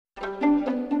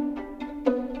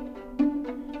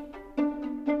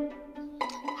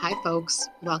folks.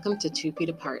 Welcome to 2 Feet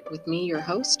Apart with me, your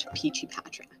host, Peachy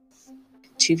Patra.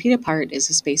 2 Feet Apart is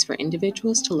a space for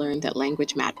individuals to learn that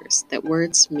language matters, that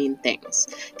words mean things,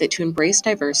 that to embrace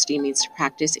diversity means to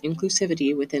practice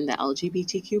inclusivity within the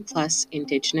LGBTQ+,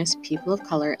 Indigenous, people of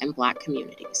color, and Black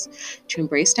communities. To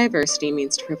embrace diversity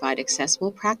means to provide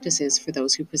accessible practices for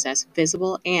those who possess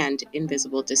visible and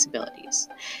invisible disabilities.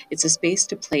 It's a space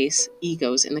to place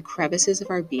egos in the crevices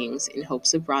of our beings in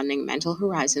hopes of broadening mental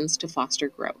horizons to foster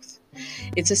growth.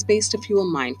 It's a space to fuel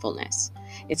mindfulness.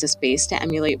 It's a space to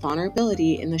emulate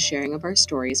vulnerability in the sharing of our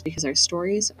stories because our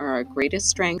stories are our greatest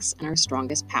strengths and our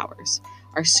strongest powers,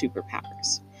 our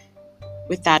superpowers.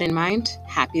 With that in mind,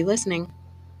 happy listening.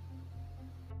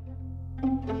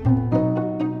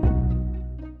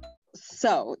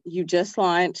 So you just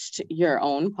launched your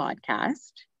own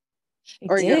podcast,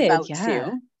 You're about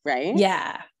to, right?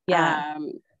 Yeah.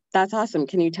 That's awesome.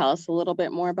 Can you tell us a little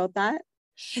bit more about that?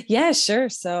 Yeah, sure.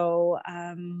 So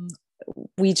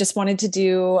we just wanted to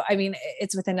do,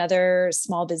 it's with another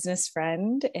small business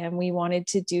friend, and we wanted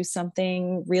to do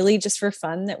something really just for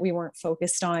fun that we weren't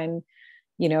focused on,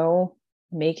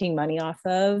 making money off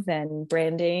of and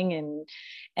branding and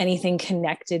anything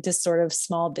connected to sort of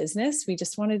small business. We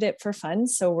just wanted it for fun.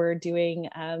 So we're doing,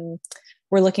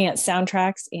 we're looking at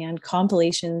soundtracks and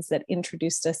compilations that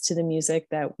introduced us to the music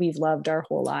that we've loved our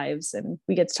whole lives. And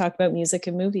we get to talk about music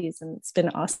and movies, and it's been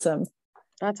awesome.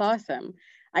 That's awesome.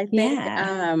 I think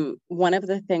one of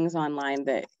the things online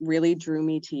that really drew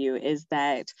me to you is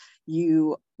that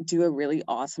you do a really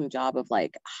awesome job of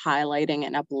like highlighting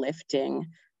and uplifting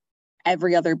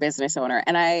every other business owner.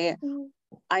 And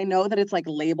I know that it's like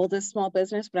labeled as small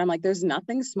business, but I'm like, there's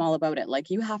nothing small about it. Like,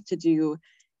 you have to do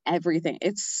everything.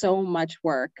 It's so much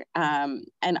work. And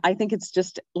I think it's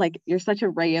just like, you're such a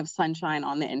ray of sunshine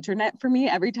on the internet for me.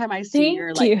 Every time I see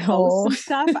your like posts and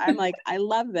stuff, I'm like, I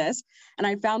love this. And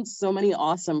I found so many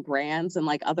awesome brands and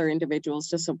like other individuals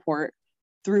to support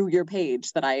through your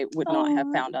page that I would not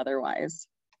have found otherwise.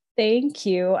 Thank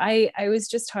you. I was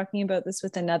just talking about this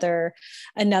with another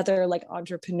like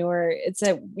entrepreneur. It's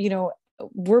that,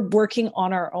 we're working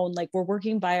on our own, like we're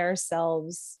working by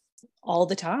ourselves all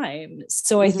the time.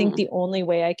 So I think the only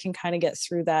way I can kind of get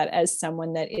through that as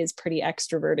someone that is pretty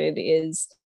extroverted is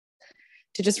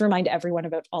to just remind everyone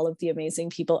about all of the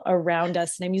amazing people around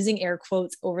us. And I'm using air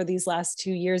quotes over these last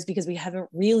 2 years because we haven't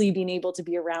really been able to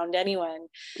be around anyone.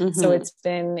 So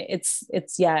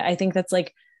I think that's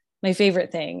like my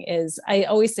favorite thing is I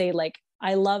always say like,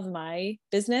 I love my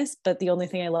business, but the only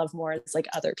thing I love more is like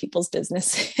other people's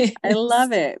businesses. I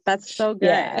love it. That's so good.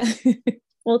 Yeah.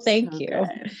 Well, thank you.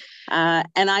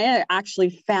 And I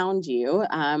actually found you.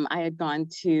 I had gone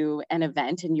to an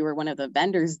event and you were one of the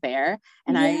vendors there,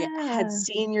 and I had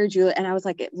seen your jewelry and I was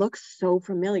like, it looks so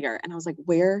familiar. And I was like,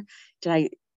 where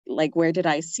did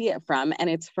I see it from? And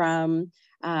it's from,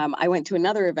 I went to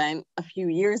another event a few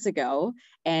years ago,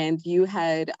 and you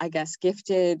had, I guess,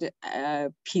 gifted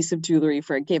a piece of jewelry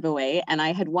for a giveaway, and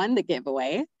I had won the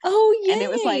giveaway. Oh, yay. And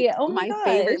it was like my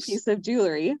favorite piece of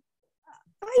jewelry.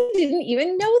 I didn't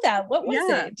even know that. What was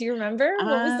it? Do you remember? What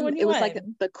was the one you won? It was like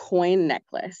the coin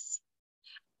necklace.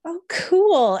 Oh,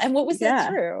 cool. And what was that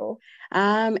through?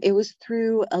 It was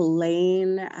through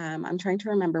Elaine. I'm trying to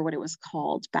remember what it was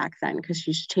called back then because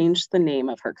she's changed the name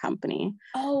of her company.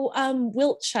 Oh,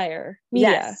 Wiltshire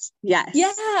Media. Yes.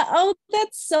 Yeah. Oh,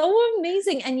 that's so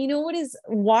amazing. And you know what is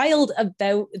wild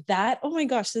about that? Oh my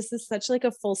gosh, this is such like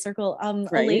a full circle.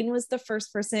 Elaine was the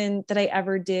first person that I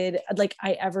ever did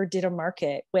a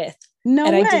market with.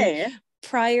 No way.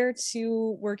 Prior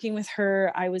to working with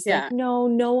her, I was like, no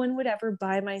one would ever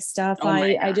buy my stuff.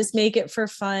 I just make it for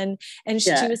fun. And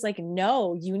she was like,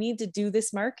 no, you need to do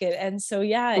this market. And so,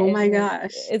 my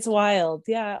gosh, it's wild.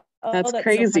 Yeah. That's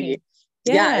crazy.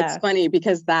 So it's funny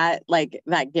because that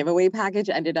giveaway package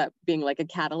ended up being like a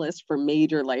catalyst for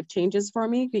major life changes for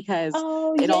me because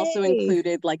it also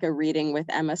included like a reading with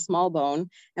Emma Smallbone.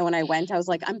 And when I went, I was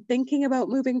like, I'm thinking about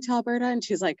moving to Alberta. And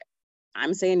she's like,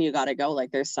 I'm saying you got to go.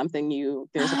 Like there's a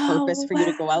purpose for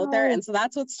you to go out there. And so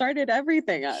that's what started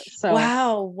everything up. So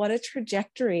wow, what a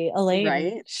trajectory, Elaine.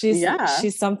 Right? She's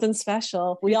something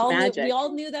special. We all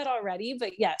knew that already,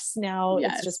 but now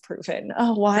it's just proven.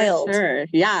 Oh, wild. For sure.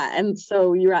 Yeah. And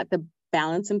so you're at the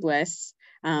Balance and Bliss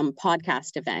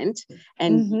podcast event,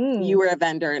 and you were a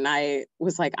vendor, and I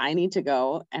was like, I need to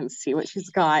go and see what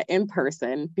she's got in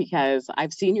person because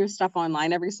I've seen your stuff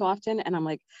online every so often, and I'm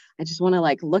like, I just want to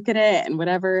like look at it and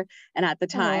whatever. And at the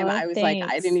time I was like,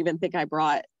 I didn't even think I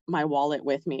brought my wallet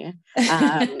with me,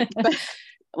 but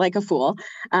like a fool.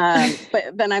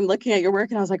 But then I'm looking at your work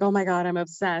and I was like, oh my God, I'm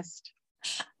obsessed.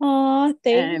 Oh,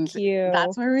 thank And you.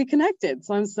 that's where we connected.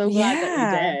 So I'm so glad that we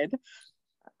Yeah, did.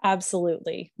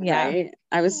 absolutely. Yeah. Right.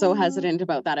 I was so Aw. hesitant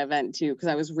about that event too, because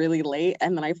I was really late.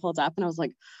 And then I pulled up and I was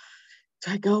like,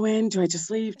 do I go in? Do I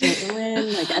just leave? Do I go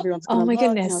in? Like everyone's Oh gonna my look.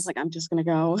 And I was goodness. like, I'm just gonna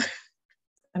go.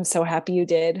 I'm so happy you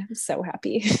did. I'm so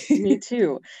happy. Me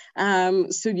too.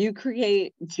 So you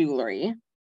create jewelry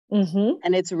Mm-hmm.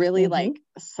 and it's really Mm-hmm. like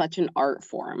such an art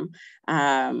form.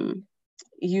 Um,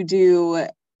 you do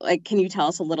like, can you tell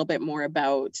us a little bit more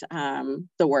about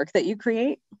the work that you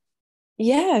create?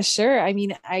 Yeah, sure. I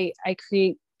mean, I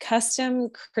create custom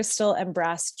crystal and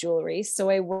brass jewelry. So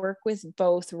I work with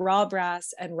both raw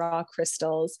brass and raw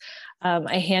crystals.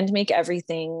 I hand make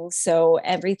everything. So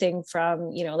everything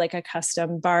from, like a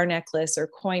custom bar necklace or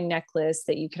coin necklace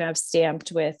that you can have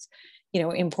stamped with,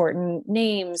 important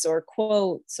names or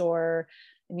quotes or,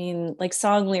 I mean, like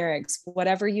song lyrics,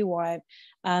 whatever you want.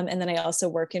 And then I also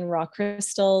work in raw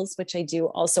crystals, which I do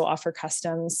also offer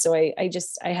customs. So I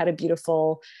had a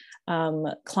beautiful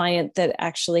client that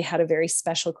actually had a very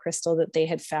special crystal that they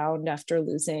had found after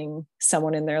losing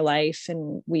someone in their life.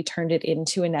 And we turned it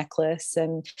into a necklace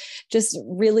and just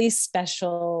really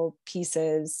special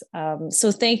pieces.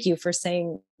 So thank you for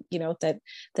saying,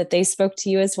 that they spoke to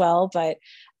you as well. But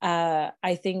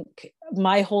I think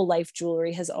my whole life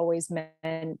jewelry has always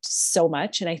meant so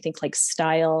much. And I think like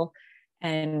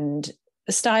and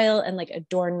style and like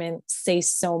adornment say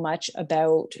so much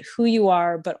about who you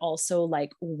are, but also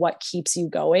like what keeps you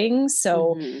going.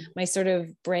 So Mm-hmm. my sort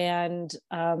of brand,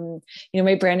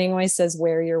 my branding always says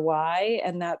wear your why.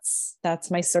 And that's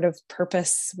my sort of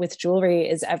purpose with jewelry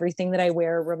is everything that I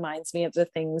wear reminds me of the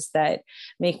things that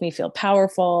make me feel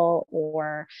powerful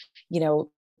or,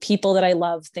 people that I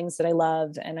love, things that I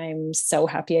love. And I'm so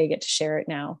happy I get to share it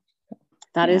now.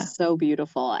 That Yeah. is so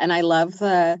beautiful. And I love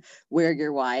the wear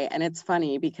your why. And it's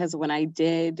funny because when I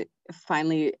did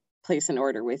finally place an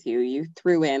order with you, you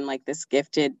threw in like this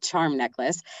gifted charm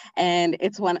necklace. And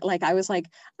it's one like I was like,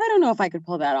 I don't know if I could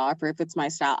pull that off or if it's my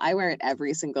style. I wear it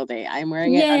every single day. I'm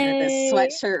wearing it under this Yay.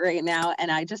 sweatshirt right now.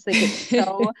 And I just think it's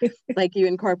so like you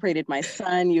incorporated my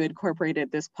son, you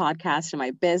incorporated this podcast in my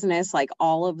business, like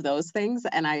all of those things.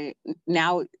 And I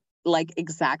now like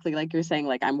exactly like you're saying,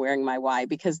 like I'm wearing my why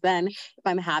because then if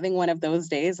I'm having one of those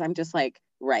days, I'm just like,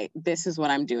 right, this is what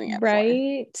I'm doing it for.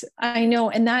 Right. I know.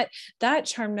 And that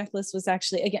charm necklace was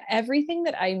actually, again, everything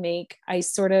that I make, I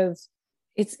sort of,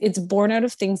 it's born out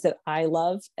of things that I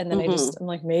love. And then Mm-hmm. I'm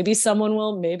like, maybe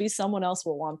someone else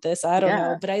will want this. I don't know.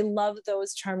 Yeah. But I love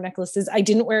those charm necklaces. I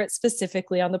didn't wear it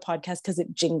specifically on the podcast because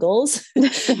it jingles,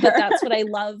 but that's what I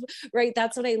love, right?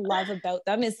 That's what I love about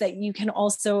them is that you can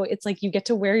also, it's like you get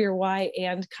to wear your why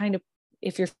and kind of,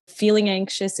 if you're feeling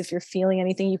anxious, if you're feeling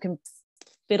anything, you can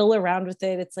fiddle around with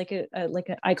it. It's like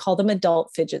I call them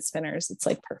adult fidget spinners. It's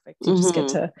like perfect. You just get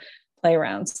Mm-hmm. to play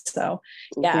around. So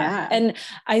yeah. Yeah. And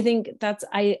I think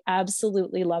I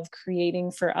absolutely love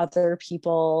creating for other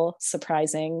people,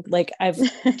 surprising. Like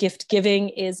gift giving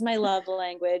is my love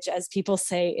language, as people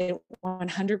say, it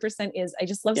 100% is. I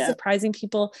just love Yeah. surprising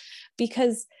people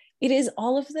because it is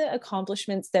all of the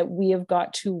accomplishments that we have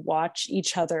got to watch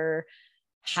each other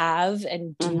have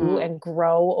and do Mm-hmm. and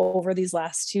grow over these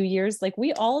last 2 years. Like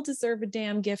we all deserve a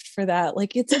damn gift for that.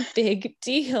 Like it's a big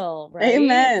deal, right?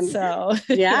 Amen. So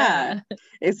Yeah. yeah.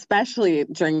 Especially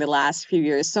during the last few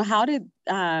years. So how did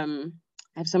I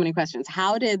have so many questions.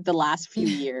 How did the last few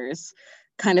years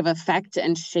kind of affect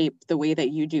and shape the way that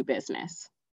you do business?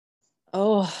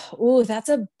 Oh, that's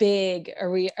a big.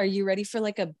 Are you ready for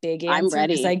like a big I'm answer?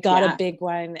 Because I ready. got a Yeah. big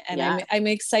one and Yeah. I'm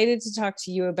excited to talk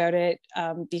to you about it.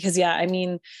 Because yeah, I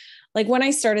mean, like when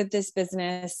I started this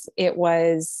business, it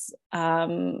was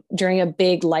during a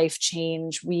big life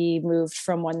change. We moved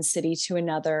from one city to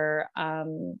another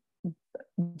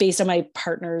based on my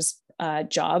partner's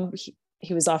job.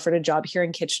 He was offered a job here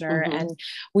in Kitchener, Mm-hmm. and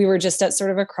we were just at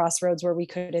sort of a crossroads where we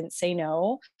couldn't say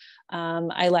no.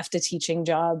 I left a teaching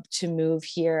job to move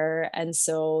here, and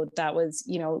so that was,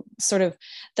 sort of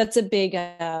that's a big.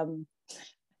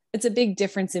 It's a big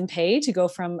difference in pay to go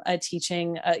from a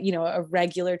teaching, a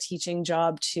regular teaching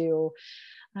job to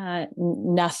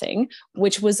nothing,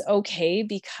 which was okay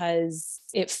because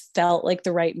it felt like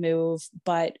the right move.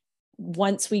 But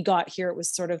once we got here, it was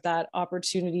sort of that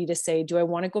opportunity to say, do I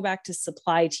want to go back to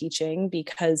supply teaching?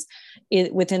 Because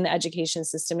within the education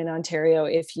system in Ontario,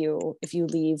 if you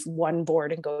leave one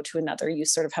board and go to another, you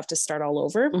sort of have to start all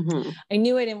over. Mm-hmm. I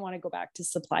knew I didn't want to go back to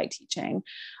supply teaching.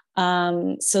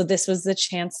 So this was the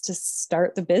chance to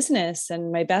start the business,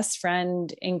 and my best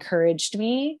friend encouraged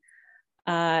me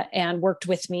and worked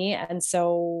with me. And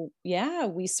so, yeah,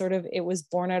 it was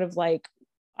born out of like,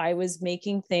 I was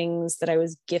making things that I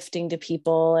was gifting to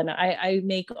people, and I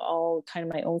make all kind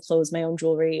of my own clothes, my own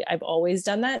jewelry. I've always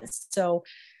done that. So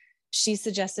she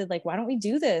suggested, like, why don't we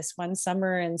do this one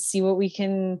summer and see what we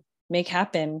can make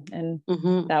happen? And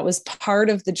that was part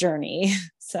of the journey.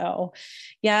 So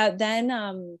yeah,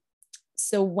 then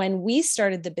so when we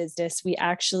started the business, we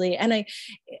actually, and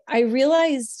I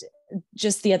realized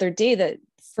just the other day that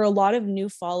for a lot of new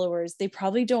followers, they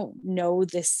probably don't know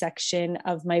this section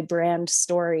of my brand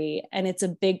story. And it's a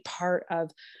big part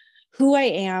of who I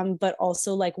am, but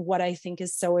also like what I think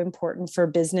is so important for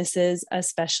businesses,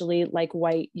 especially like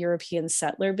white European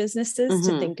settler businesses,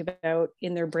 to think about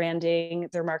in their branding,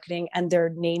 their marketing, and their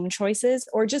name choices,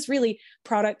 or just really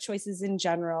product choices in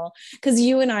general. Because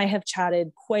you and I have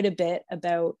chatted quite a bit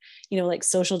about, you know, like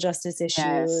social justice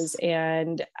issues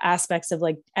and aspects of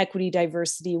like equity,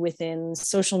 diversity within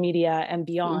social media and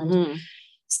beyond.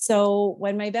 So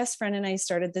when my best friend and I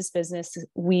started this business,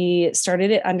 we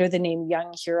started it under the name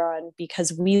Young Huron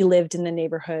because we lived in the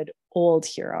neighborhood Old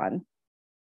Huron.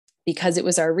 Because it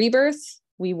was our rebirth,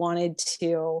 we wanted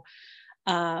to,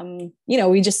 you know,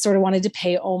 we just sort of wanted to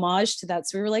pay homage to that.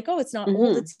 So we were like, oh, it's not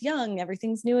old, it's young,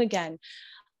 everything's new again.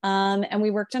 And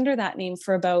we worked under that name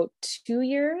for about 2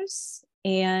 years.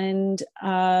 And,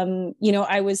 you know,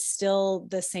 I was still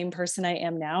the same person I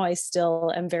am now. I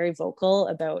still am very vocal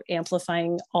about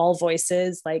amplifying all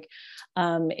voices, like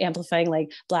amplifying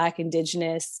like Black,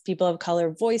 Indigenous, people of color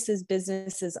voices,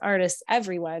 businesses, artists,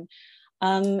 everyone.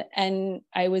 And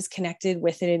I was connected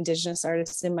with an Indigenous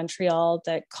artist in Montreal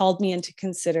that called me in to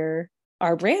consider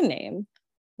our brand name,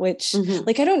 which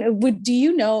like, I don't know, do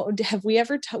you know, have we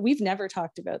ever, we've never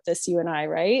talked about this, you and I,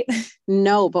 right?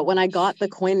 No, but when I got the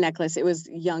coin necklace, it was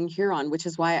Young Huron, which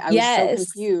is why I was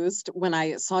so confused when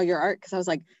I saw your art, because I was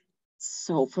like,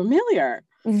 so familiar.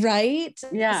 Right.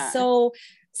 Yeah. So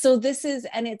this is,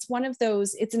 and it's one of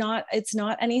those, it's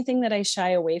not anything that I shy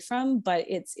away from, but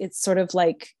it's sort of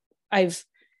like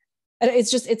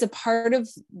it's a part of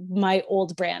my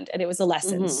old brand, and it was a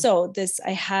lesson. So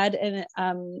I had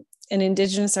an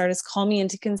Indigenous artist call me in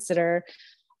to consider.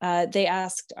 They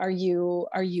asked, are you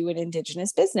an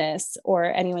Indigenous business or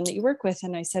anyone that you work with?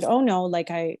 And I said, oh no, like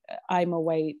I'm a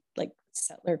white, like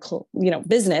settler, you know,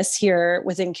 business here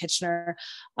within Kitchener.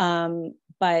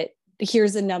 But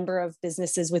here's a number of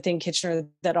businesses within Kitchener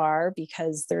that are,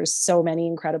 because there's so many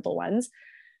incredible ones.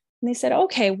 And they said,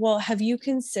 okay, well, have you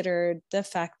considered the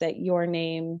fact that your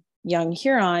name, Young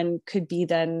Huron, could be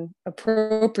then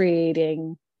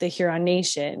appropriating the Huron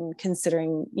Nation,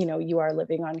 considering, you know, you are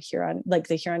living on Huron, like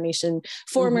the Huron Nation,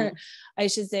 former, I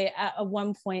should say, at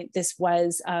one point, this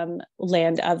was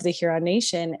land of the Huron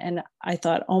Nation. And I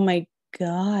thought, oh my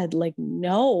God, like,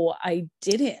 no, I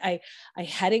didn't. I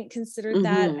hadn't considered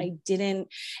that. I didn't.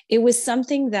 It was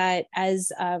something that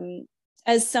as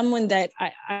someone that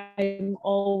I'm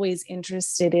always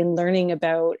interested in learning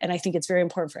about, and I think it's very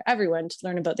important for everyone to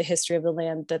learn about the history of the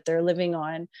land that they're living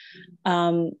on.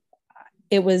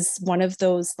 It was one of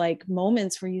those like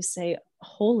moments where you say,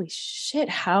 holy shit,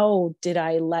 how did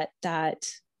I let that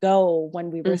go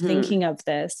when we were thinking of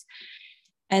this?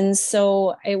 And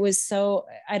so it was so,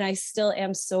 and I still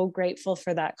am so grateful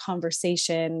for that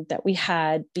conversation that we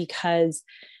had, because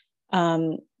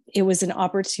it was an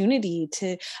opportunity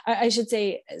to, I should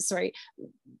say, sorry,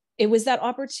 it was that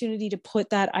opportunity to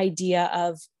put that idea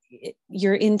of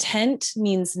your intent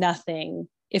means nothing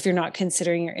if you're not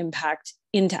considering your impact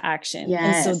into action.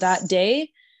 Yes. And so that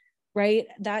day, right,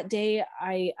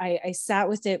 I sat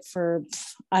with it for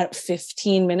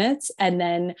 15 minutes, and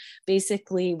then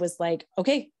basically was like,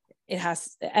 okay,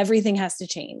 everything has to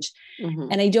change.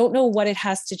 And I don't know what it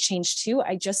has to change to.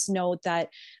 I just know that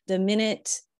the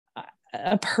minute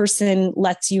a person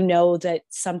lets you know that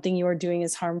something you are doing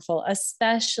is harmful,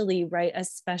 especially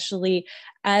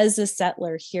as a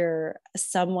settler here,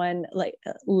 someone like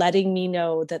letting me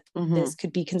know that this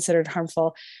could be considered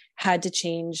harmful had to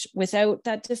change, without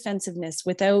that defensiveness,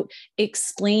 without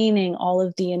explaining all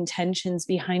of the intentions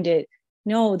behind it.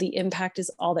 No, the impact is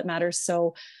all that matters.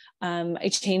 So I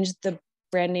changed the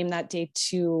brand name that day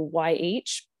to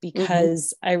YH,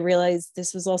 because I realized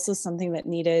this was also something that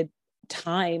needed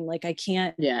time. Like, I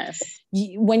can't,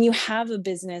 when you have a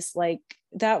business, like,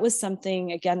 that was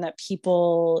something, again, that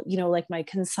people, you know, like my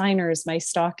consigners, my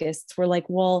stockists were like,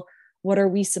 well, what are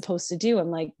we supposed to do?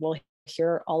 I'm like, well, here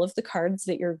are all of the cards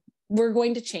that we're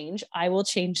going to change. I will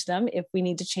change them if we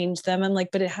need to change them. I'm like,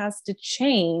 but it has to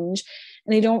change.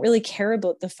 And I don't really care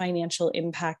about the financial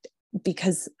impact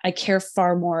because I care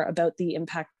far more about the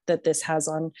impact that this has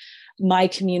on my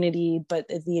community, but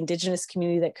the Indigenous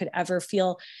community that could ever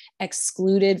feel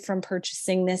excluded from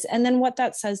purchasing this. And then what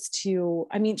that says to,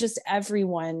 I mean, just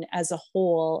everyone as a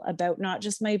whole about not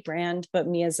just my brand, but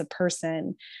me as a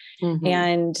person. Mm-hmm.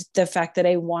 And the fact that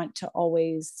I want to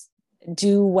always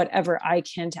do whatever I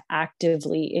can to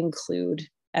actively include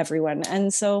everyone.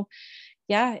 And so,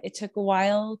 yeah, it took a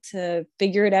while to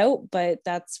figure it out, but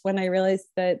that's when I realized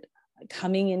that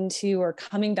coming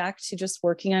back to just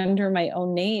working under my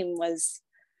own name was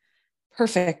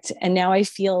perfect. And now I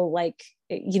feel like,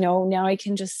 now I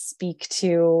can just speak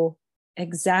to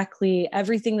exactly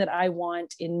everything that I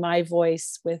want in my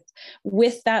voice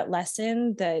with that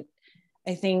lesson that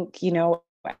I think,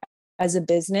 as a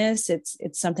business, it's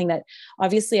something that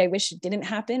obviously I wish it didn't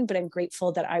happen, but I'm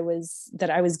grateful that I was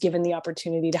given the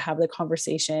opportunity to have the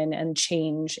conversation and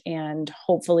change and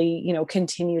hopefully,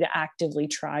 continue to actively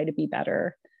try to be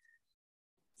better.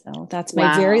 So that's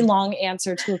my very long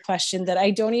answer to a question that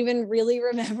I don't even really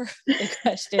remember what the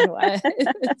question was.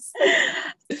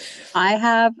 I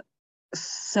have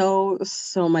so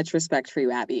much respect for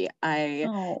you, Abby.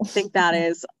 I think that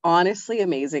is honestly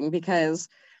amazing because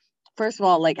first of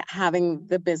all, like having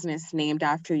the business named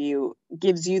after you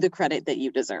gives you the credit that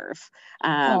you deserve.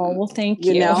 Well, thank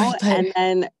you.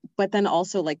 But then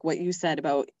also like what you said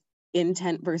about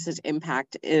intent versus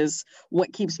impact is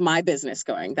what keeps my business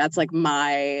going. That's like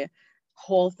my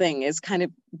whole thing is kind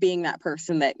of being that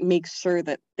person that makes sure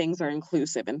that things are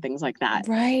inclusive and things like that.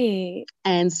 Right.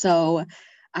 And so,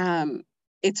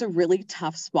 it's a really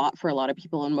tough spot for a lot of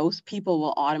people, and most people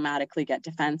will automatically get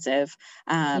defensive.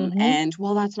 And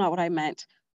well, that's not what I meant,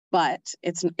 but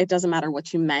it doesn't matter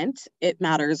what you meant. It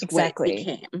matters what it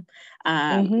became.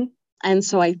 And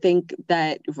so I think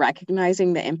that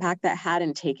recognizing the impact that had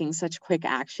and taking such quick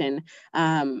action,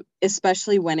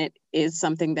 especially when it is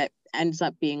something that ends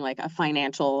up being like a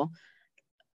financial,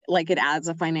 like it adds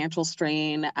a financial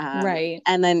strain. Right.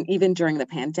 And then even during the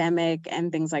pandemic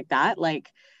and things like that, like,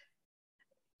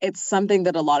 it's something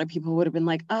that a lot of people would have been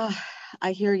like, oh,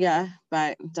 I hear ya,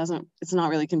 but it's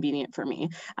not really convenient for me.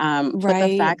 But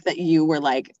the fact that you were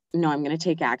like, no, I'm going to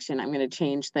take action. I'm going to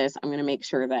change this. I'm going to make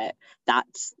sure that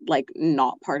that's like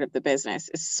not part of the business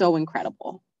is so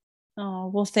incredible.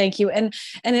 Oh, well, thank you. And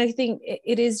I think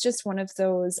it is just one of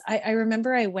those, I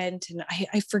remember I went and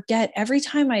I forget every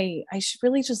time I should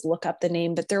really just look up the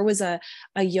name, but there was a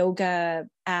yoga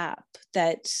app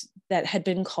that had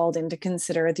been called in to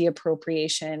consider the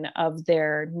appropriation of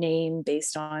their name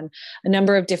based on a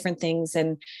number of different things.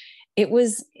 And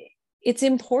it's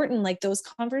important, like those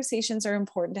conversations are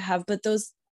important to have, but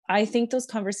I think those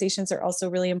conversations are also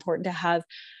really important to have,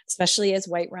 especially as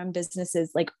white run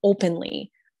businesses, like openly,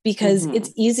 because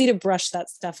it's easy to brush that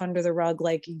stuff under the rug.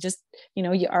 Like you just,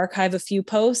 you archive a few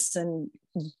posts and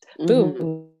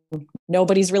boom,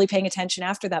 nobody's really paying attention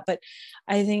after that. But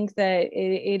I think that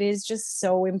it is just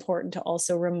so important to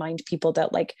also remind people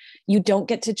that like, you don't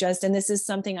get to just, and this is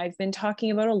something I've been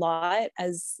talking about a lot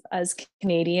as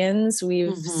Canadians,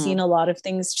 we've seen a lot of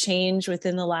things change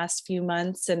within the last few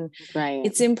months. And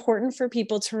it's important for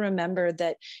people to remember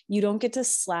that you don't get to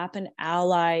slap an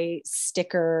ally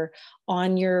sticker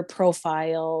on your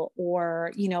profile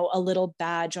or, a little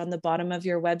badge on the bottom of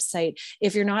your website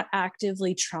if you're not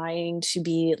actively trying to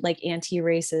be like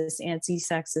anti-racist,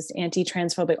 anti-sexist,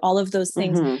 anti-transphobic, all of those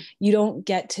things. You don't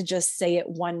get to just say it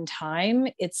one time.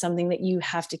 It's something that you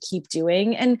have to keep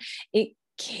doing. And it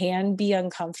can be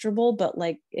uncomfortable, but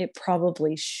like it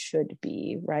probably should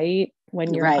be, right?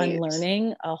 When you're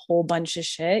unlearning a whole bunch of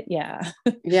shit. Yeah.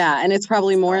 Yeah. And it's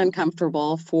probably more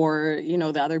uncomfortable for,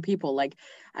 the other people. Like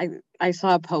I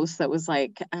saw a post that was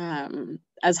like,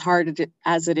 as hard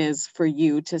as it is for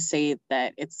you to say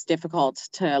that it's difficult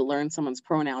to learn someone's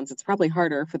pronouns, it's probably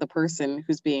harder for the person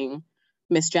who's being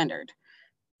misgendered.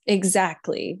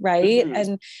 Exactly. Right.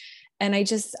 And it's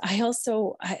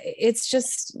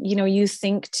just, you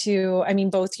think too, I mean,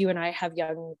 both you and I have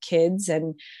young kids,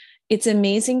 and it's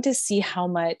amazing to see how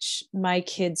much my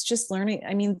kids just learning.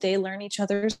 I mean, they learn each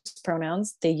other's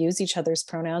pronouns, they use each other's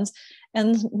pronouns.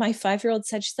 And my 5-year-old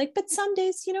said, she's like, but some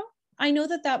days, I know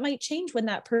that might change when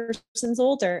that person's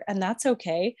older, and that's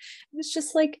okay. It's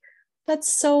just like,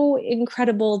 that's so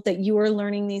incredible that you are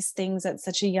learning these things at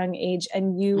such a young age.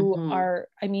 And you are,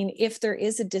 I mean, if there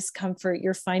is a discomfort,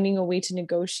 you're finding a way to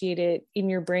negotiate it in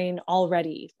your brain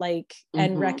already, like,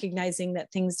 and recognizing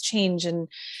that things change. And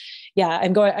yeah,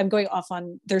 I'm going off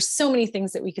on, there's so many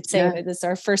things that we could say. Yeah. And this is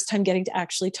our first time getting to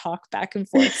actually talk back and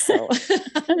forth. So I'm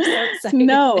so excited.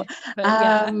 No,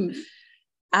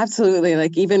 Absolutely.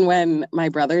 Like even when my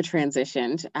brother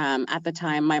transitioned, at the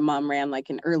time, my mom ran like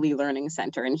an early learning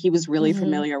center and he was really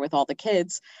familiar with all the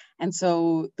kids. And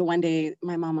so the one day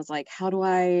my mom was like, how do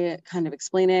I kind of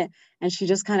explain it? And she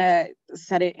just kind of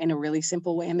said it in a really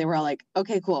simple way. And they were all like,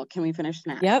 okay, cool. Can we finish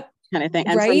snack? Yep. Kind of thing.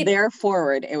 And from there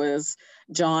forward, it was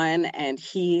John and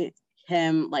he,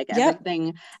 him, like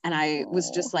everything. And I was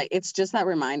just like, it's just that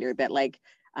reminder that like,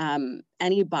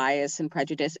 any bias and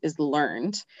prejudice is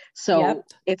learned. So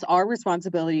it's our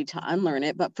responsibility to unlearn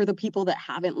it. But for the people that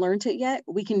haven't learned it yet,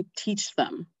 we can teach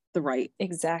them the right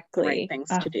things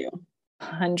to do.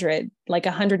 100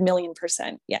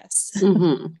 million%. Yes.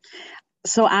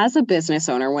 So as a business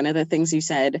owner, one of the things you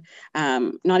said,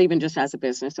 not even just as a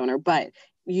business owner, but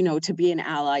you know, to be an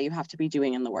ally, you have to be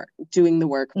doing the work,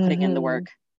 putting in the work.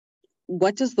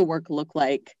 What does the work look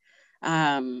like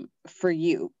for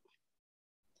you?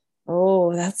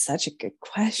 Oh, that's such a good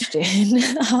question.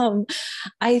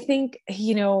 I think,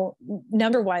 you know,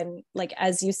 number one, like,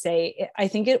 as you say, I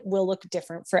think it will look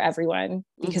different for everyone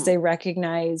because I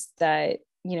recognize that,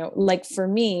 you know, like for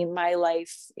me, my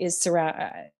life is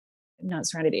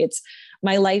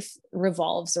my life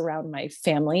revolves around my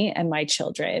family and my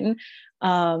children.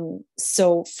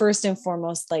 So first and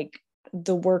foremost, like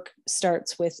the work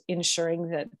starts with ensuring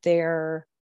that they're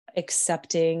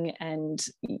accepting and,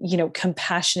 you know,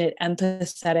 compassionate,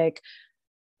 empathetic,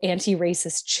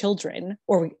 anti-racist children,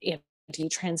 or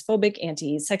anti-transphobic,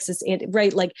 anti-sexist,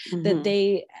 right? Like that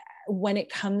they, when it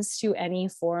comes to any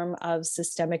form of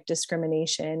systemic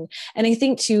discrimination. And I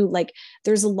think too, like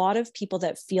there's a lot of people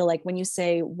that feel like when you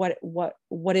say what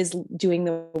is doing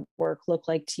the work look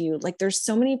like to you, like there's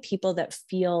so many people that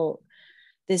feel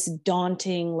this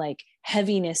daunting like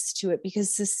heaviness to it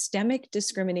because systemic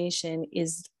discrimination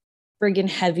is friggin'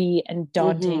 heavy and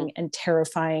daunting and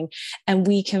terrifying. And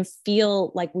we can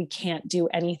feel like we can't do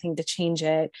anything to change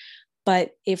it.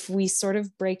 But if we sort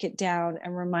of break it down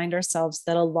and remind ourselves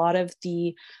that a lot of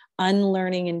the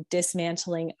unlearning and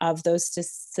dismantling of those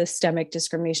systemic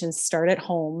discriminations start at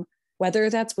home, whether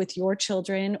that's with your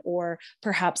children or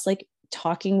perhaps like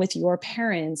talking with your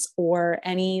parents or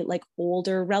any like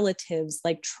older relatives,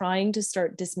 like trying to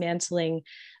start dismantling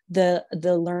the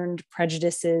learned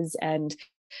prejudices and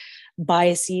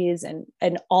biases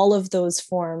and all of those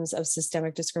forms of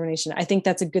systemic discrimination. I think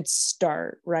that's a good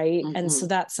start, right? And so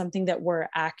that's something that we're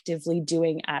actively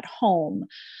doing at home.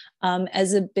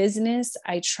 As a business,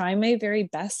 I try my very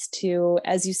best to,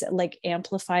 as you said, like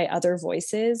amplify other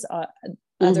voices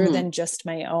other than just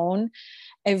my own.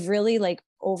 I've really like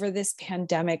over this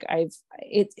pandemic,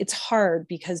 it's hard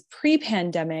because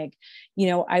pre-pandemic, you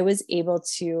know, I was able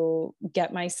to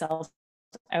get myself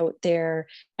out there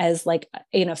as like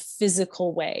in a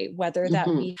physical way, whether that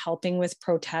be helping with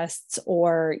protests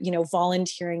or, you know,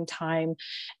 volunteering time.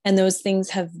 And those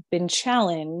things have been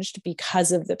challenged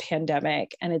because of the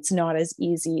pandemic. And it's not as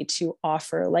easy to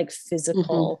offer like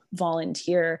physical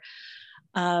volunteer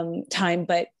time.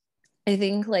 But I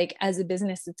think like as a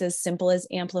business, it's as simple as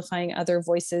amplifying other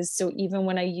voices. So even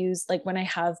when I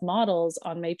have models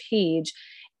on my page,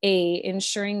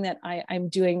 ensuring that I'm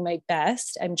doing my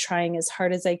best. I'm trying as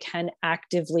hard as I can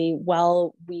actively.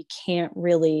 Well, we can't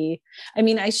really, I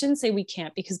mean, I shouldn't say we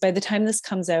can't, because by the time this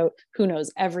comes out, who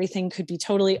knows, everything could be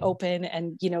totally open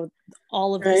and, you know,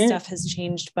 all of this stuff has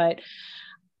changed. But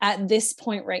at this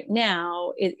point right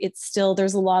now, it's still,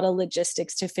 there's a lot of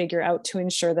logistics to figure out to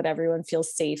ensure that everyone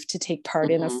feels safe to take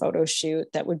part in a photo shoot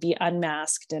that would be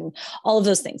unmasked and all of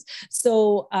those things.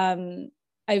 So,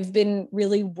 I've been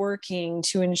really working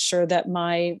to ensure that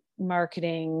my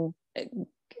marketing,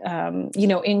 you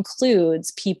know,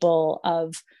 includes people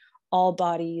of all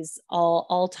bodies,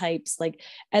 all types, like,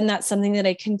 and that's something that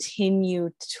I continue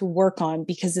to work on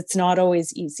because it's not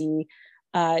always easy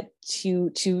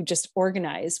to just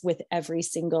organize with every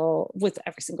single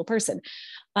person.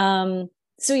 So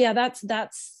yeah,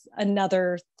 that's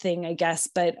another thing, I guess.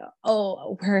 But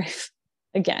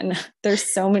again, there's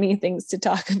so many things to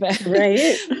talk about,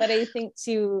 right? But I think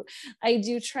I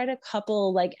do try to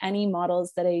couple like any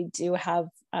models that I do have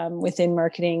within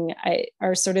marketing,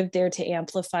 are sort of there to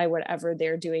amplify whatever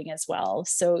they're doing as well.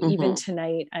 So even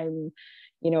tonight, I'm,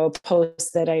 you know, a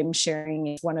post that I'm sharing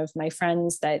is one of my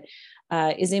friends that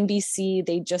is in BC.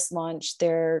 They just launched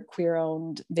their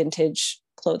queer-owned vintage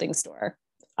clothing store.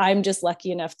 I'm just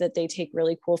lucky enough that they take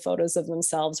really cool photos of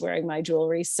themselves wearing my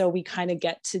jewelry. So we kind of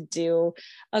get to do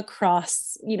a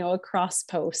cross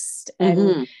post.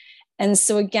 And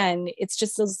so again, it's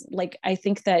just those, like, I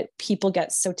think that people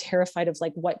get so terrified of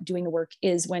like what doing the work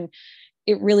is when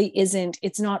it really isn't.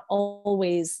 It's not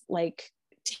always like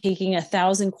taking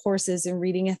 1,000 courses and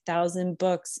reading 1,000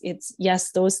 books. It's,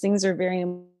 yes, those things are very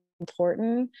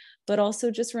important, but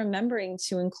also just remembering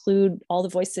to include all the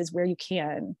voices where you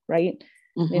can, right?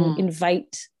 And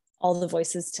invite all the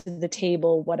voices to the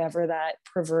table, whatever that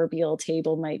proverbial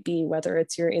table might be, whether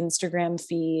it's your Instagram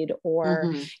feed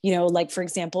or, you know, like, for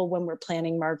example, when we're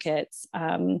planning markets,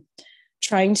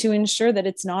 trying to ensure that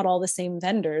it's not all the same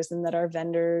vendors and that our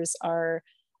vendors are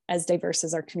as diverse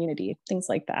as our community, things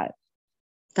like that.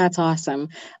 That's awesome.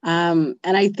 And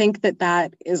I think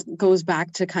that goes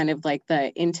back to kind of like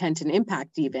the intent and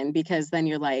impact even, because then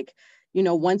you're like, you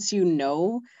know, once you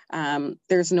know,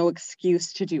 there's no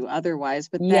excuse to do otherwise,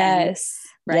 but then, yes,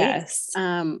 right. Yes.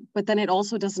 But then it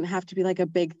also doesn't have to be like a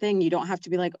big thing. You don't have to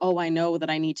be like, oh, I know that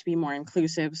I need to be more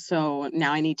inclusive, so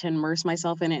now I need to immerse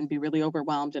myself in it and be really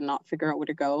overwhelmed and not figure out where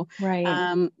to go.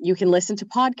 Right. You can listen to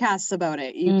podcasts about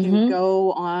it. You can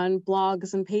go on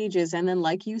blogs and pages. And then,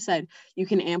 like you said, you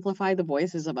can amplify the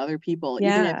voices of other people,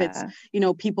 even if it's, you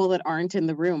know, people that aren't in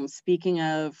the room. Speaking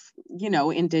of, you know,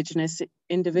 Indigenous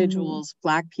individuals,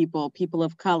 Black people, people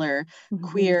of color,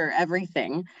 queer,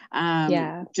 everything.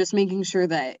 Just making sure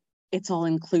that it's all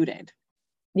included.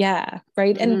 Yeah.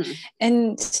 Right.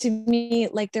 And to me,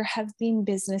 like, there have been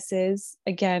businesses,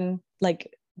 again,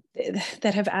 like,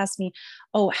 that have asked me,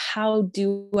 oh, how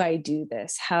do I do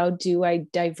this? How do I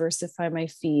diversify my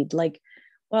feed? Like,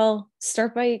 well,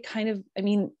 start by kind of, I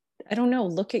mean, I don't know,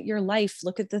 look at your life,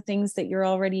 look at the things that you're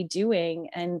already doing.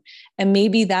 And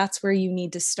maybe that's where you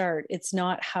need to start. It's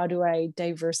not, how do I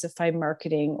diversify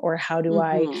marketing, or how do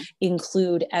I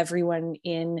include everyone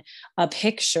in a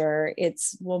picture?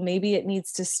 It's, well, maybe it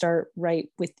needs to start right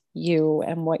with you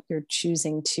and what you're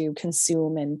choosing to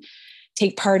consume and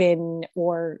take part in,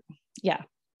 or if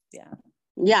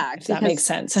that makes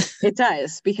sense. It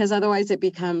does, because otherwise it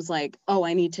becomes like, oh,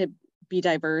 I need to be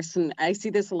diverse. And I see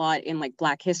this a lot in like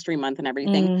Black History Month and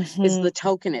everything, is the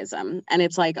tokenism. And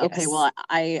it's like, okay, well,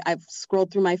 I've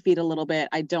scrolled through my feed a little bit,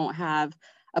 I don't have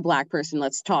a Black person,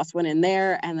 let's toss one in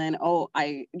there. And then, oh,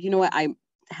 you know what, I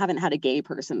haven't had a gay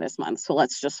person this month, so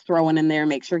let's just throw one in there,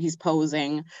 make sure he's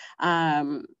posing,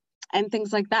 and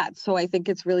things like that. So I think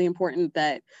it's really important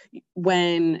that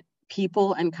when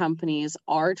people and companies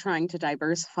are trying to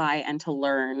diversify and to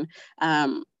learn,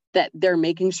 that they're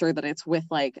making sure that it's with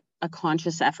like a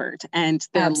conscious effort, and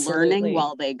they're learning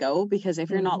while they go. Because if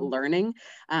you're not learning,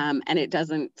 and it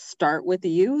doesn't start with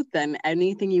you, then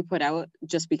anything you put out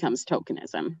just becomes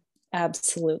tokenism.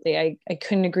 Absolutely. I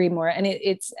couldn't agree more. And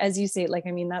it's, as you say, like,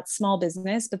 I mean, that's small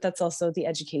business, but that's also the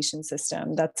education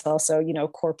system. That's also, you know,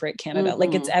 corporate Canada,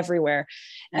 like, it's everywhere.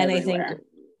 And I think,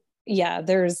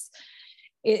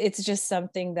 it's just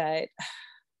something that,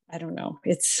 I don't know,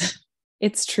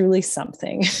 it's truly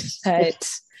something that,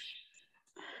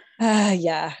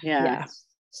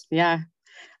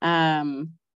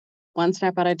 one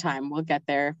step at a time, we'll get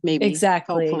there, maybe.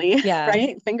 Exactly. Hopefully.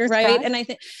 Right. Fingers crossed. And I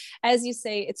think, as you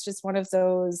say, it's just one of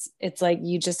those, it's like,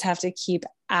 you just have to keep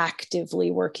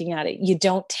actively working at it. You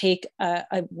don't take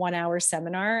a 1-hour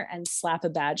seminar and slap a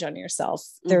badge on yourself.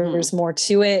 There's more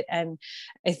to it. And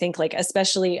I think, like,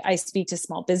 especially, I speak to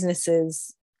small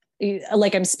businesses,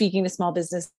 like, I'm speaking to small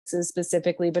businesses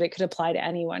specifically, but it could apply to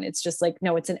anyone. It's just like,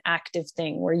 no, it's an active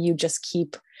thing where you just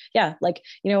keep, like,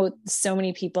 you know, so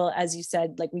many people, as you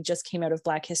said, like, we just came out of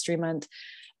Black History Month,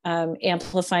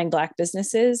 amplifying Black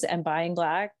businesses and buying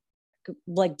Black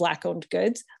owned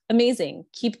goods. Amazing.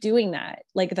 Keep doing that.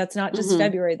 Like, that's not just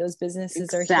February. Those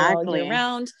businesses are here all year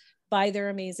round, buy their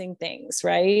amazing things.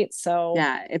 Right. So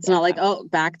it's not like, oh,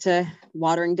 back to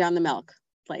watering down the milk.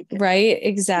 Like, right.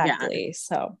 Exactly.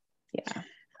 So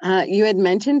you had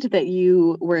mentioned that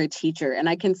you were a teacher, and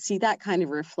I can see that kind of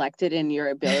reflected in your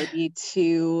ability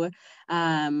to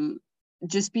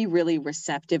just be really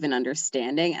receptive and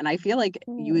understanding. And I feel like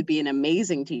you would be an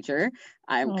amazing teacher.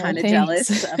 I'm kind of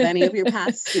jealous of any of your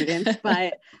past students,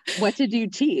 but what did you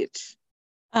teach?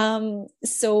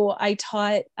 So I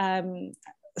taught,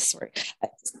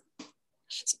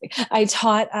 I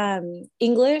taught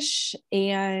English,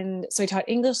 and so I taught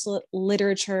English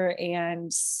literature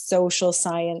and social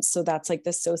science. So that's like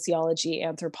the sociology,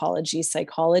 anthropology,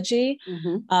 psychology,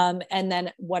 and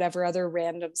then whatever other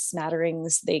random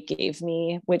smatterings they gave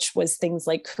me, which was things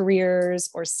like careers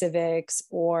or civics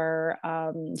or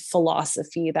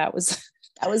philosophy. That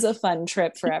was a fun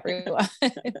trip for everyone.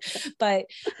 But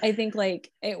I think, like,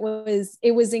 it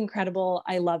was incredible.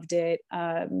 I loved it.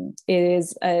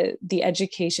 The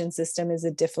education system is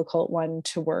a difficult one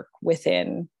to work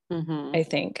within, I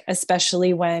think,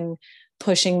 especially when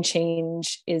pushing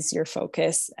change is your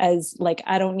focus. As like,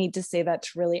 I don't need to say that to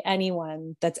really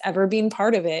anyone that's ever been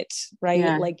part of it, right?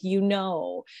 Yeah. Like,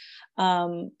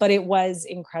 but it was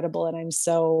incredible. And I'm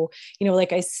so,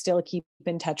 like, I still keep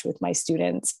in touch with my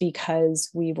students because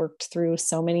we worked through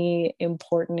so many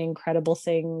important, incredible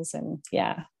things. And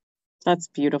yeah. That's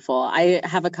beautiful. I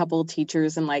have a couple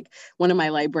teachers and like one of my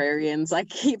librarians I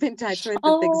keep in touch with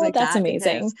and things like that's that.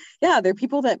 amazing. Because, they're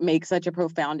people that make such a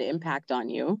profound impact on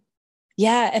you.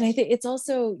 Yeah. And I think it's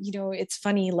also, it's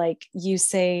funny, like you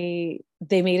say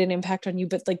they made an impact on you,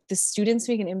 but like the students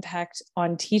make an impact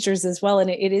on teachers as well. And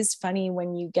it is funny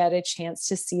when you get a chance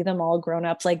to see them all grown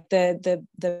up, like the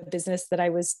business that I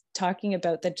was talking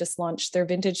about that just launched their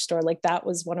vintage store. Like that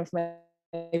was one of my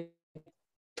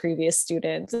previous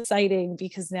students. It's exciting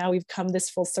because now we've come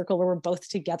this full circle where we're both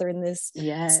together in this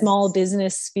small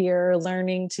business sphere,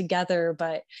 learning together.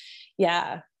 But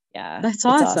yeah, that's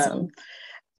awesome.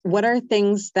 What are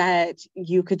things that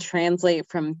you could translate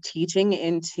from teaching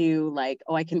into like,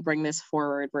 oh, I can bring this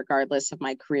forward regardless of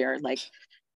my career? Like,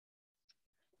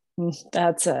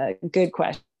 that's a good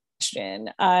question.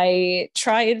 I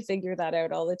try and figure that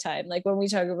out all the time. Like when we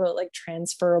talk about like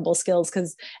transferable skills,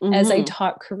 because as I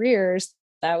taught careers,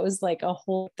 that was like a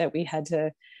whole that we had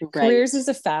to careers is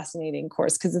a fascinating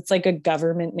course because it's like a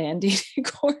government mandated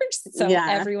course. So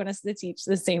everyone has to teach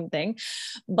the same thing.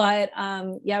 But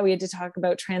we had to talk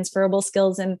about transferable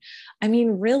skills. And I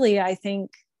mean, really, I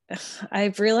think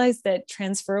I've realized that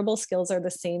transferable skills are the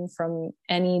same from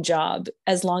any job,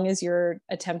 as long as you're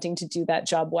attempting to do that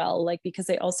job well. Like,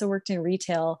 because I also worked in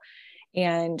retail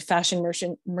and fashion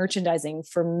merchandising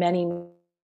for many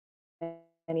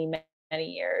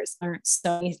years. There aren't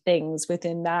so many things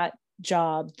within that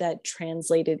job that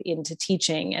translated into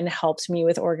teaching and helped me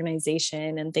with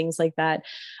organization and things like that.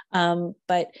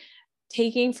 But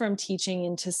taking from teaching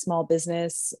into small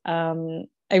business,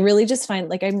 I really just find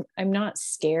like I'm not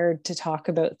scared to talk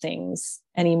about things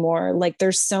anymore. Like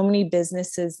there's so many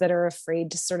businesses that are afraid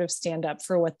to sort of stand up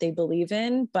for what they believe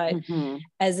in. But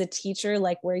as a teacher,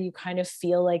 like where you kind of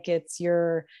feel like it's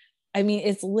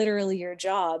literally your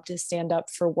job to stand up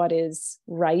for what is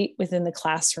right within the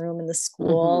classroom and the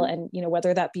school. And,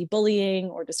 whether that be bullying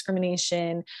or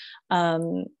discrimination,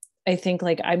 I think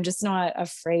like, I'm just not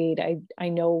afraid. I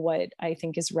know what I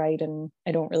think is right. And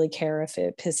I don't really care if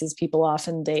it pisses people off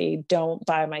and they don't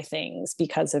buy my things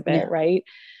because of it. Right.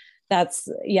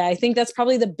 I think that's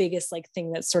probably the biggest like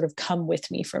thing that's sort of come with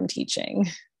me from teaching.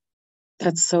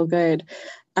 That's so good.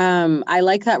 I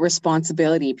like that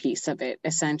responsibility piece of it,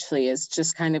 essentially, is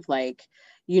just kind of like,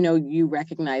 you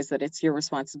recognize that it's your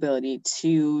responsibility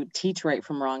to teach right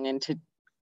from wrong and to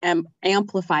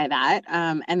amplify that,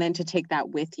 and then to take that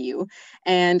with you.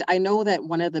 And I know that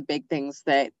one of the big things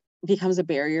that becomes a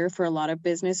barrier for a lot of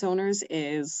business owners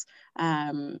is,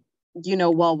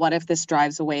 well, what if this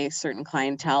drives away certain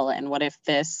clientele? And what if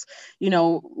this,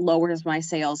 lowers my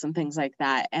sales and things like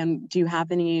that? And do you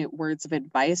have any words of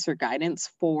advice or guidance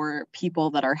for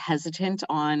people that are hesitant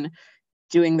on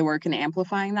doing the work and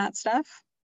amplifying that stuff?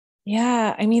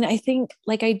 Yeah. I mean, I think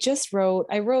like I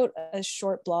wrote a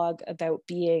short blog about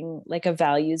being like a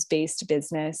values-based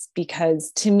business,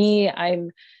 because to me, I'm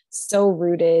so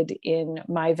rooted in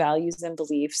my values and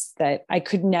beliefs that I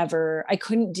couldn't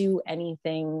do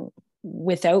anything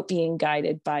without being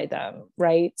guided by them.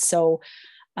 Right. So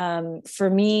for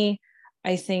me,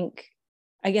 I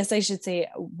guess I should say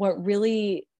what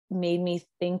really made me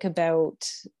think about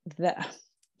that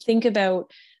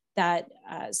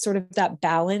sort of that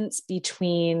balance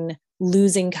between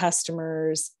losing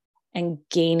customers and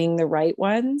gaining the right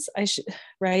ones.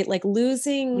 Right? Like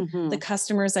losing the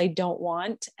customers I don't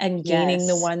want and gaining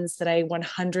the ones that I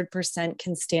 100%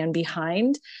 can stand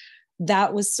behind.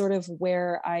 That was sort of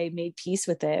where I made peace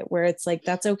with it, where it's like,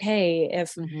 that's okay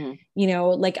if,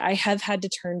 like I have had to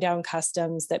turn down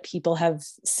customs that people have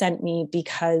sent me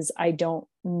because I don't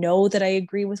know that I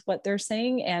agree with what they're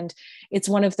saying. And it's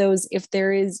one of those, if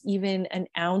there is even an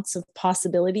ounce of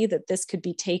possibility that this could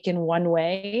be taken one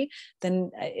way, then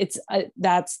it's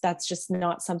that's just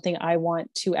not something I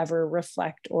want to ever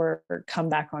reflect or come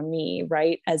back on me,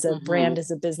 right? As a brand,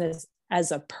 as a business,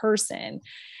 as a person.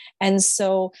 And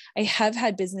so I have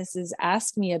had businesses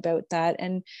ask me about that.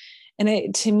 And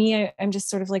to me, I'm just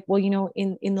sort of like, well,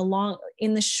 in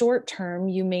the short term,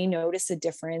 you may notice a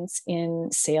difference in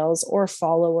sales or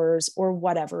followers or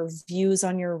whatever, views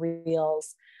on your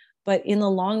reels. But in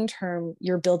the long term,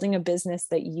 you're building a business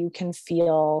that you can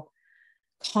feel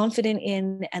confident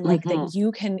in, and like that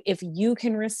you can, if you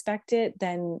can respect it,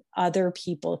 then other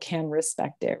people can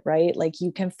respect it, right? Like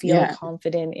you can feel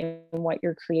confident in what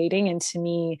you're creating, and to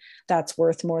me that's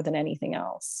worth more than anything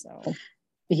else. So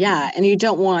and you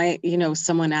don't want, you know,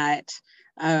 someone at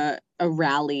a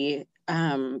rally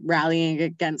rallying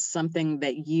against something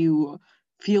that you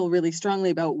feel really strongly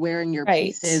about, wearing your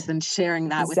pieces and sharing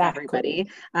that with everybody,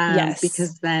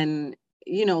 because then,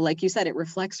 you know, like you said, it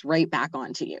reflects right back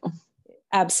onto you.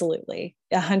 Absolutely.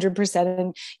 100%.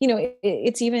 And, you know,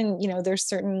 it's even, you know, there's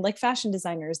certain like fashion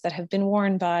designers that have been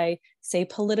worn by, say,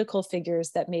 political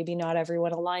figures that maybe not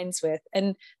everyone aligns with.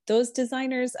 And those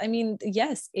designers, I mean,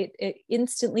 yes, it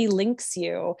instantly links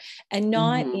you, and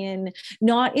not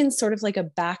in sort of like a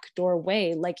backdoor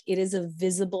way. Like it is a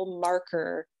visible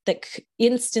marker that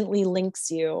instantly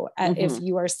links you if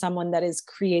you are someone that is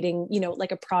creating, you know,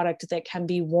 like a product that can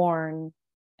be worn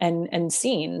and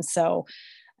seen. So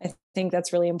I think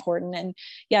that's really important. And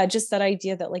yeah, just that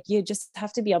idea that like, you just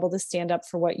have to be able to stand up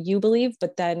for what you believe,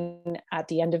 but then at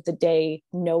the end of the day,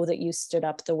 know that you stood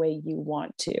up the way you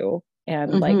want to,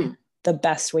 and like the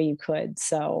best way you could.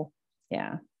 So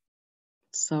yeah.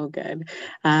 So good.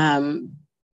 That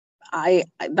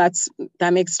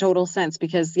makes total sense,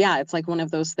 because it's like one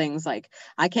of those things, like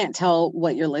I can't tell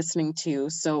what you're listening to.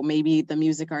 So maybe the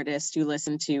music artist you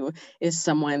listen to is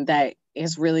someone that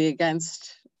is really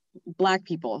against Black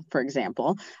people, for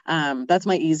example. That's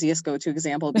my easiest go-to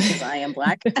example because I am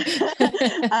Black.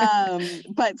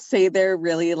 But say they're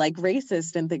really like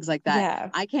racist and things like that. Yeah.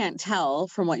 I can't tell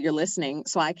from what you're listening,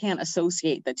 so I can't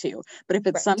associate the two. But if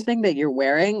it's something that you're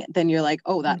wearing, then you're like,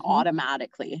 oh, that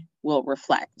automatically will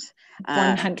reflect.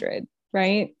 100.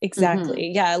 Right?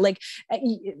 Exactly. Yeah. Like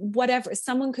whatever,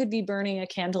 someone could be burning a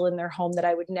candle in their home that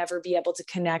I would never be able to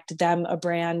connect them, a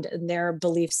brand and their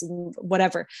beliefs and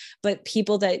whatever. But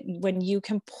people that, when you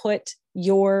can put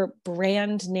your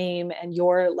brand name and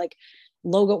your like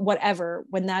logo, whatever,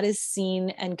 when that is seen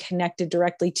and connected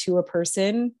directly to a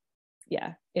person,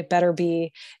 it better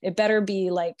be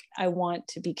like, I want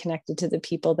to be connected to the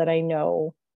people that I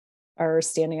know are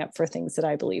standing up for things that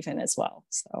I believe in as well.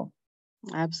 So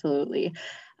absolutely.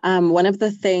 One of the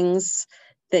things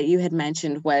that you had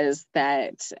mentioned was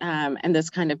that, and this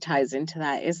kind of ties into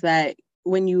that, is that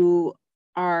when you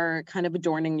are kind of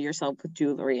adorning yourself with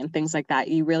jewelry and things like that,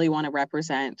 you really want to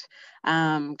represent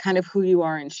kind of who you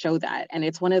are and show that. And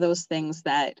it's one of those things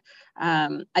that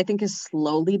I think is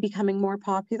slowly becoming more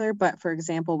popular. But for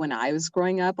example, when I was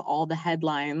growing up, all the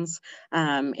headlines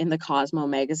in the Cosmo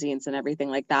magazines and everything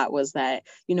like that was that,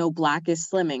 you know, Black is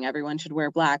slimming, everyone should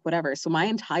wear Black, whatever. So my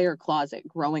entire closet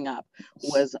growing up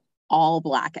was all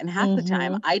Black. And half the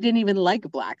time I didn't even like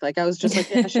Black. Like I was just like,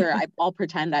 yeah, sure, I'll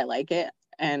pretend I like it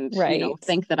and, you know,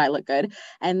 think that I look good.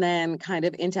 And then kind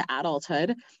of into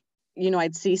adulthood, you know,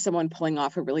 I'd see someone pulling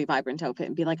off a really vibrant outfit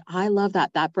and be like, I love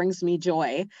that. That brings me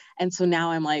joy. And so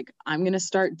now I'm like, I'm going to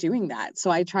start doing that.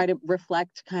 So I try to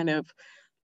reflect kind of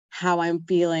how I'm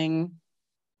feeling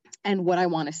and what I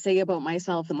want to say about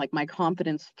myself, and like my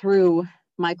confidence through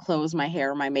my clothes, my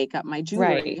hair, my makeup, my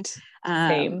jewelry.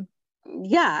 Same.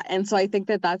 Yeah. And so I think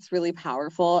that that's really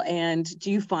powerful. And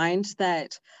do you find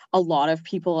that a lot of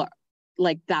people,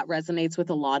 like that resonates with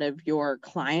a lot of your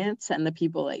clients and the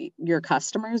people that your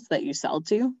customers that you sell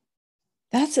to?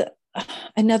 That's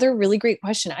another really great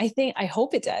question. I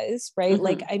hope it does. Right.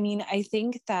 Like, I mean, I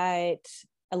think that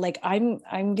like I'm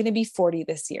going to be 40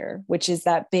 this year, which is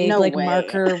that big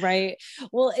marker, right?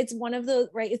 Well, it's one of those,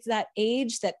 right? It's that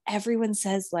age that everyone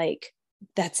says like,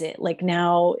 that's it. Like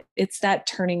now it's that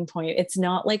turning point. It's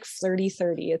not like flirty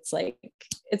 30. It's like,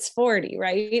 it's 40,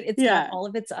 right? It's got all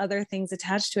of its other things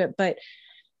attached to it. But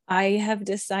I have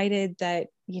decided that,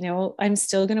 you know, I'm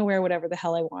still going to wear whatever the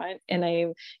hell I want. And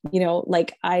I'm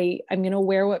going to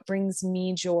wear what brings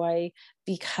me joy,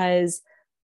 because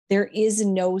there is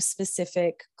no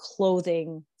specific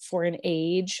clothing for an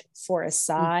age, for a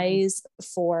size,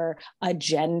 for a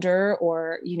gender,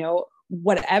 or, you know,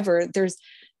 whatever.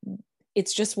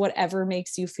 It's just whatever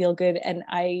makes you feel good. And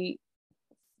I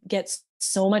get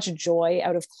so much joy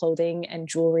out of clothing and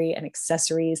jewelry and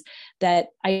accessories that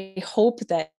I hope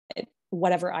that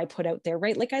whatever I put out there,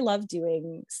 right? Like I love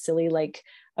doing silly, like,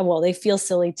 well, they feel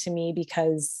silly to me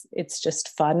because it's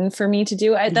just fun for me to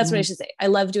do. That's what I should say. I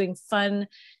love doing fun,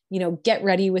 you know, get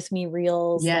ready with me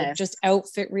reels, like just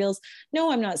outfit reels.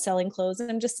 No, I'm not selling clothes.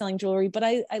 I'm just selling jewelry, but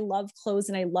I love clothes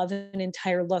and I love an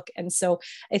entire look. And so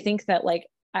I think that like,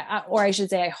 I should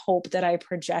say, I hope that I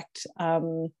project,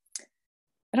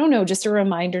 I don't know, just a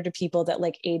reminder to people that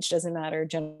like age doesn't matter,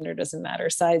 gender doesn't matter,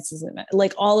 size doesn't matter.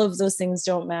 Like all of those things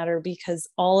don't matter, because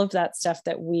all of that stuff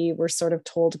that we were sort of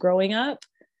told growing up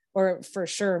or for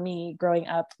sure me growing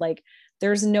up, like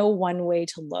there's no one way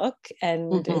to look,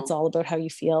 and it's all about how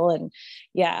you feel. And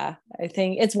yeah, I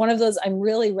think it's one of those, I'm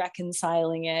really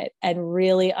reconciling it and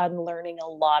really unlearning a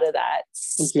lot of that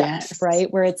stuff,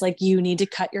 right? Where it's like, you need to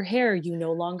cut your hair. You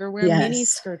no longer wear mini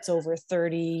skirts over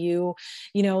 30. You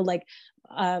know, like,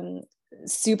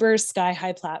 super sky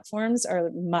high platforms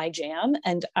are my jam.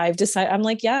 And I've decided, I'm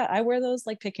like, yeah, I wear those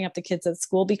like picking up the kids at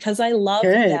school because I love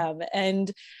them. And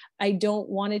I don't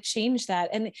want to change that.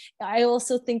 And I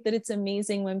also think that it's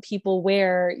amazing when people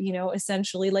wear, you know,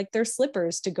 essentially like their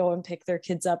slippers to go and pick their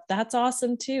kids up. That's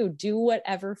awesome too. Do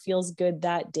whatever feels good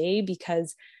that day,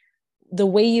 because the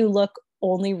way you look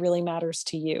only really matters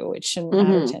to you. It shouldn't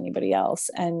matter to anybody else.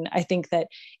 And I think that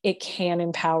it can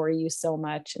empower you so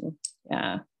much.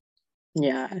 And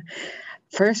yeah.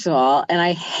 First of all, and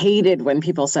I hated when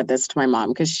people said this to my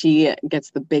mom because she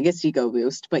gets the biggest ego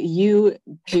boost, but you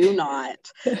do not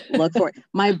look for it.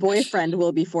 My boyfriend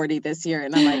will be 40 this year,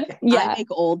 and I'm like, I make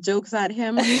old jokes at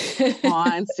him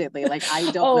constantly. Like,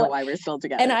 I don't know why we're still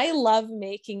together. And I love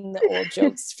making the old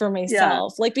jokes for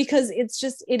myself, like, because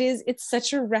it's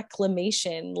such a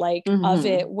reclamation, like, of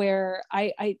it, where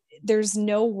I there's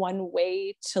no one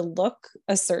way to look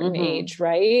a certain age,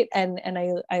 right? And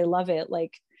I love it.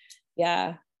 Like,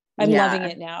 I'm loving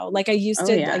it now. Like I used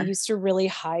to really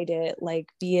hide it, like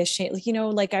be ashamed, like, you know,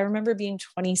 like I remember being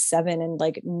 27 and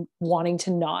like wanting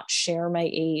to not share my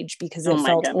age because it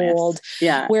felt old.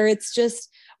 Where it's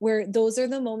just, where those are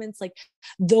the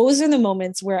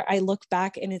moments where I look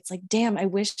back and it's like, damn, I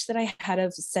wish that I had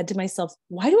have said to myself,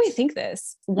 why do I think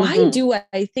this? Why do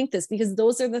I think this? Because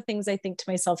those are the things I think to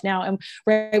myself now. And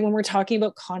right when we're talking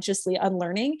about consciously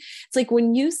unlearning, it's like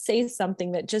when you say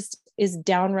something that just is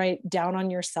downright down on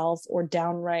yourself or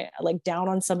downright like down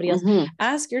on somebody else,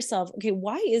 ask yourself, okay,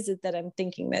 why is it that I'm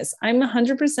thinking this? I'm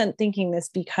 100% thinking this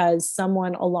because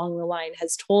someone along the line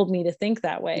has told me to think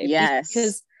that way.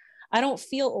 Because I don't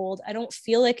feel old. I don't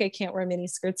feel like I can't wear mini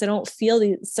skirts. I don't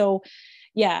feel so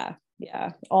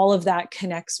all of that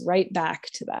connects right back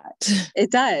to that. It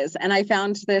does. And I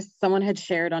found this, someone had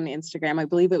shared on Instagram, I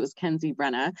believe it was Kenzie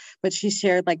Brenna, but she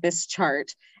shared like this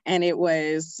chart, and it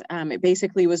was, it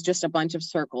basically was just a bunch of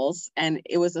circles, and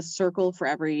it was a circle for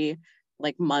every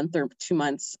like month or 2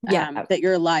 months that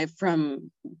you're alive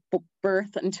from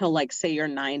birth until like, say you're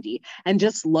 90, and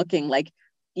just looking like,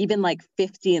 even like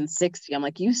 50 and 60, I'm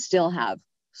like, you still have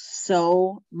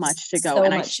so much to go.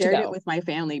 And I shared it with my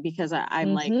family because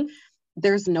I'm like,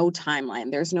 there's no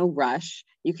timeline. There's no rush.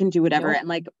 You can do whatever. And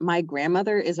like my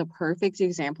grandmother is a perfect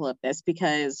example of this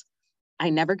because I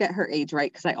never get her age right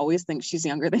because I always think she's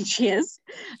younger than she is.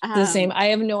 The same. I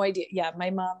have no idea. Yeah.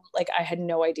 My mom, like I had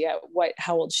no idea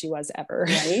how old she was ever.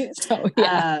 Right. So,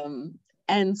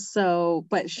 and so,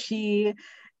 but she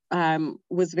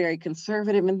was very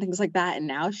conservative and things like that. And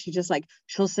now she just like,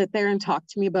 she'll sit there and talk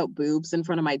to me about boobs in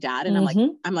front of my dad. And I'm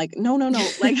like, no,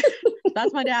 like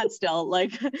that's my dad still,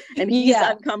 like, and he's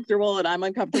uncomfortable and I'm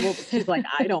uncomfortable, but she's like,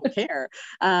 I don't care.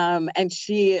 And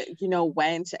she, you know,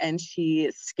 went and she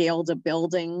scaled a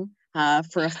building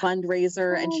for a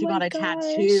fundraiser, and she got a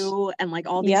tattoo and like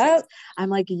all these things. I'm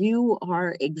like, you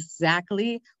are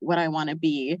exactly what I want to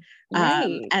be.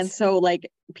 And so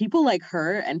like people like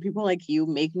her and people like you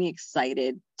make me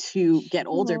excited to get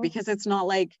older because it's not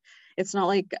like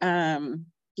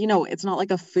you know, it's not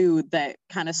like a food that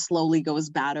kind of slowly goes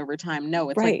bad over time. No,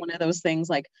 it's like one of those things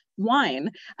like wine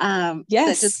that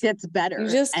just gets better. You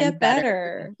just get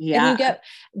better. And you get,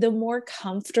 the more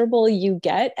comfortable you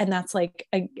get, and that's like,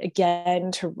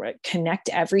 again, to connect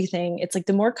everything. It's like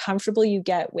the more comfortable you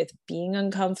get with being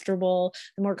uncomfortable,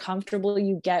 the more comfortable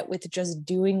you get with just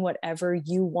doing whatever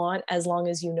you want, as long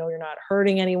as you know you're not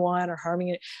hurting anyone or harming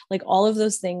it. Like all of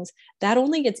those things, that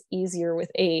only gets easier with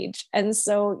age. And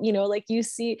so, you know, like you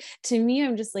see, to me,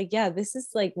 I'm just like, yeah, this is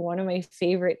like one of my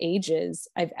favorite ages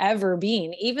I've ever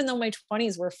been. Even though my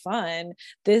 20s were fun,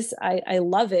 this, I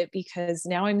love it because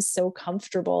now I'm so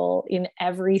comfortable in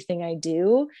everything I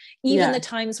do, even the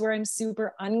times where I'm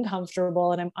super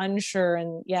uncomfortable and I'm unsure.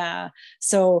 And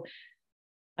so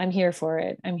I'm here for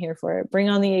it. Bring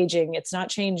on the aging. It's not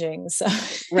changing. So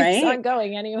it's not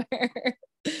going anywhere.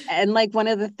 And like one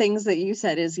of the things that you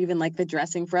said is even like the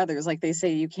dressing for others, like they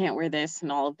say you can't wear this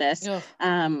and all of this.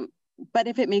 But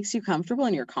if it makes you comfortable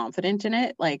and you're confident in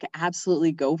it, like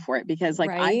absolutely go for it. Because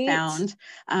like I found,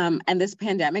 and this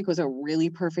pandemic was a really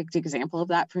perfect example of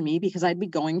that for me, because I'd be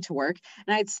going to work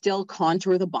and I'd still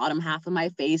contour the bottom half of my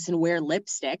face and wear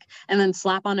lipstick and then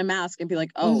slap on a mask and be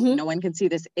like, oh, no one can see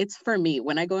this. It's for me.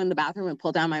 When I go in the bathroom and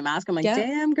pull down my mask, I'm like,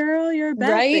 damn girl, you're a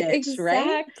bad bitch,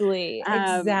 exactly.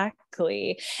 Right?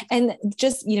 Exactly. And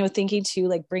just, you know, thinking too,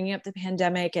 like bringing up the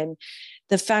pandemic and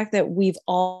the fact that we've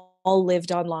all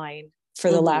lived online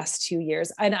for the last 2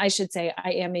 years. And I should say,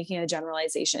 I am making a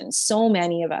generalization. So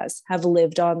many of us have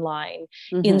lived online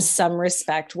in some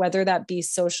respect, whether that be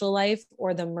social life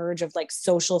or the merge of like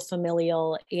social,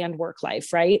 familial, and work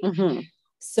life, right?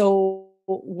 So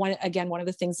one of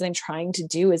the things that I'm trying to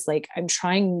do is like, I'm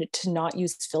trying to not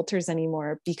use filters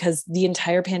anymore, because the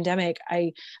entire pandemic,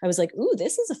 I was like, ooh,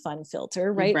 this is a fun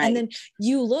filter. Right. And then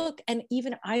you look, and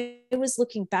even I was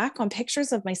looking back on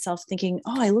pictures of myself thinking,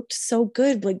 oh, I looked so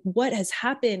good. Like, what has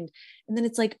happened? And then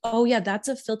it's like, oh yeah, that's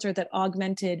a filter that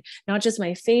augmented not just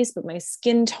my face, but my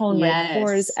skin tone, my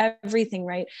pores, everything.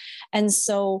 Right. And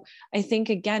so I think,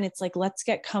 again, it's like, let's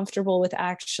get comfortable with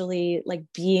actually like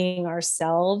being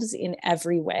ourselves in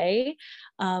every way.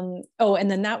 And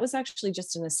then that was actually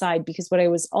just an aside, because what I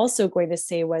was also going to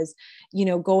say was, you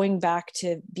know, going back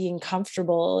to being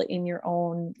comfortable in your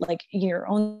own, like your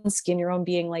own skin, your own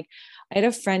being. Like, I had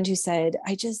a friend who said,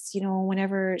 I just, you know,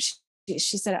 whenever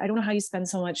she said, I don't know how you spend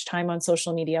so much time on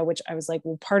social media, which I was like,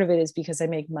 well, part of it is because I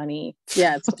make money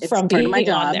it's from being my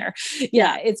job on there.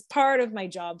 Yeah, it's part of my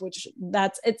job, which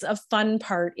it's a fun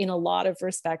part in a lot of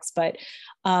respects. But,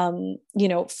 you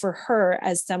know, for her,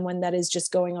 as someone that is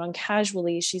just going on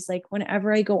casually, she's like,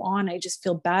 whenever I go on, I just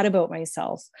feel bad about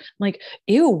myself. I'm like,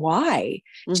 ew, why?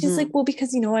 She's like, well,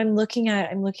 because, you know, I'm looking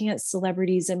at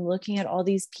celebrities, I'm looking at all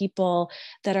these people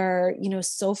that are, you know,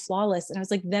 so flawless. And I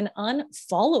was like, then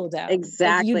unfollow them.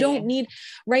 Like, you don't need,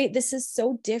 right? This is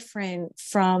so different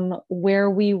from where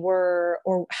we were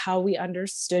or how we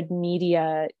understood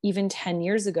media even 10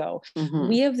 years ago.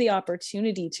 We have the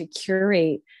opportunity to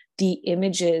curate the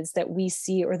images that we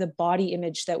see, or the body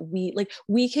image that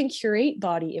we can curate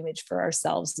body image for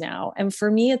ourselves now. And for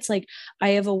me, it's like, I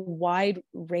have a wide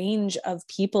range of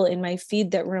people in my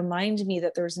feed that remind me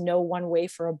that there's no one way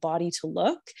for a body to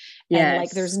look. And like,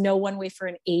 there's no one way for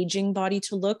an aging body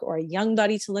to look or a young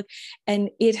body to look. And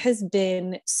it has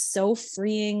been so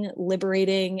freeing,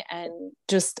 liberating, and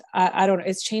just, I don't know,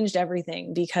 it's changed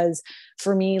everything. Because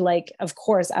for me, like, of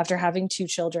course, after having 2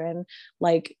 children,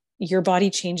 like, your body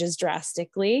changes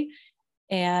drastically,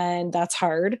 and that's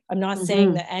hard. I'm not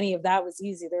saying that any of that was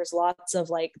easy. There's lots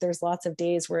of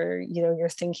days where, you know, your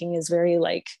thinking is very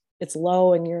like, it's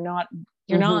low, and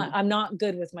I'm not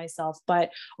good with myself,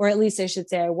 or at least I should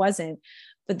say I wasn't.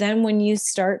 But then when you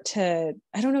start to,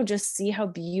 I don't know, just see how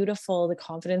beautiful the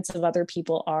confidence of other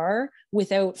people are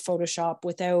without Photoshop,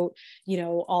 without, you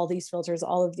know, all these filters,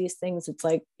 all of these things, it's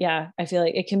like, yeah, I feel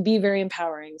like it can be very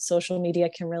empowering. Social media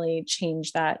can really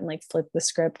change that and like flip the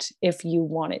script if you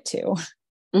want it to.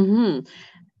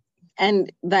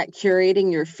 And that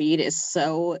curating your feed is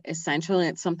so essential. And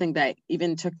it's something that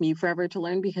even took me forever to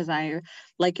learn, because I,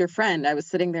 like your friend, I was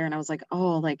sitting there and I was like,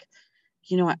 oh, like,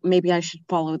 you know, maybe I should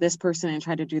follow this person and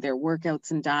try to do their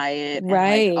workouts and diet.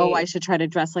 Right. And like, oh, I should try to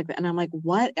dress like that. And I'm like,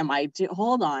 what am I doing?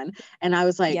 Hold on. And I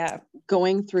was like,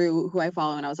 going through who I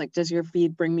follow, and I was like, does your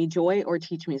feed bring me joy or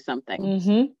teach me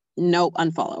something? Nope,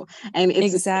 unfollow. And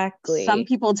it's exactly, some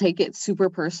people take it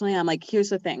super personally. I'm like, here's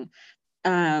the thing.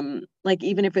 Like,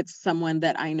 even if it's someone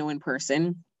that I know in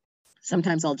person,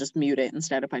 sometimes I'll just mute it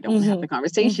instead if I don't have the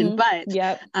conversation. But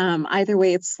either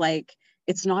way, it's like,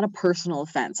 it's not a personal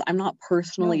offense. I'm not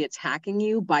personally attacking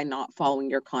you by not following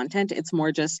your content. It's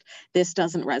more just, this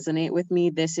doesn't resonate with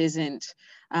me. This isn't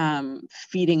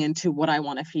feeding into what I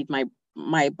want to feed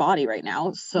my body right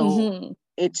now. So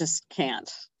it just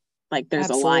can't. Like, there's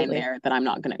a line there that I'm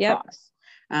not going to cross.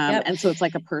 And so it's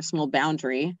like a personal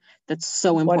boundary that's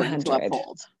so important 100. To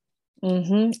uphold.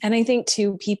 And I think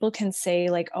too, people can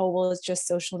say like, oh, well, it's just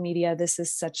social media. This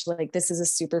is a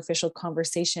superficial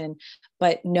conversation,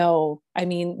 but no, I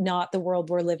mean, not the world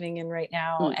we're living in right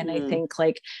now. And I think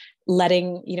like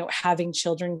letting, you know, having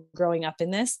children growing up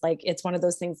in this, like, it's one of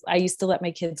those things. I used to let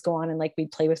my kids go on and like,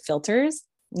 we'd play with filters.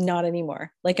 Not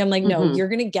anymore. Like, I'm like, no, you're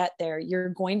going to get there. You're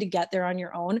going to get there on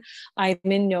your own. I'm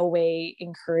in no way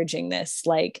encouraging this.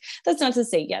 Like, that's not to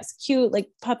say, yes, cute, like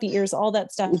puppy ears, all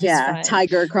that stuff is fun.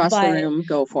 Tiger across the room,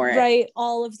 go for it. Right.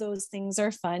 All of those things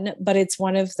are fun, but it's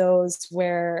one of those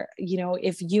where, you know,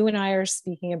 if you and I are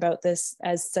speaking about this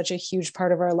as such a huge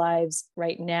part of our lives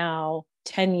right now,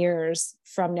 10 years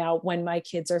from now, when my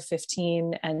kids are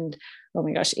 15 and oh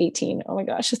my gosh, 18. Oh my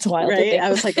gosh, it's wild. Right. I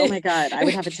was like, oh my God, I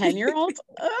would have a 10-year-old.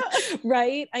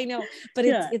 Right. I know. But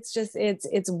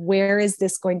it's where is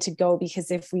this going to go?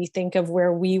 Because if we think of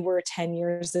where we were 10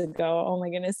 years ago, oh my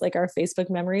goodness, like our Facebook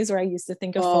memories where I used to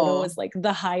think a photo was like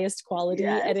the highest quality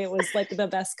and it was like the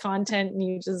best content and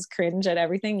you just cringe at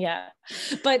everything. Yeah.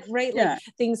 But right. Like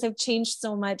things have changed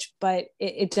so much, but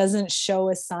it doesn't show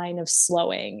a sign of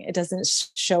slowing. It doesn't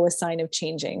show a sign of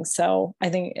changing. So I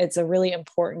think it's a really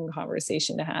important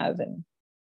conversation to have. And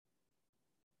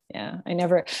I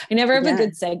never have a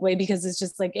good segue because it's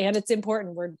just like, and it's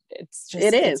important.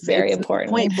 It's very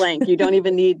important. Point blank. You don't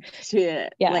even need to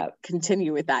like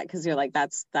continue with that because you're like,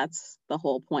 that's the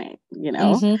whole point, you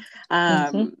know?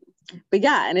 But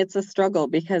yeah, and it's a struggle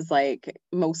because like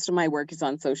most of my work is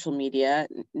on social media.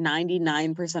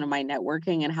 99% of my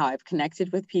networking and how I've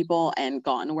connected with people and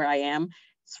gotten where I am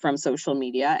from social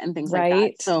media and things like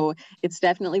that. So it's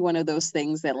definitely one of those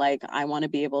things that like I want to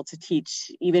be able to teach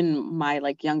even my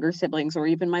like younger siblings or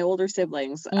even my older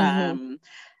siblings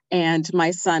and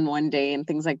my son one day and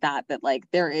things like that, that like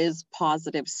there is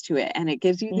positives to it and it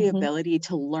gives you the ability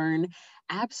to learn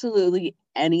absolutely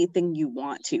anything you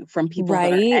want to from people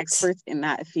that are experts in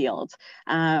that field.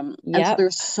 And so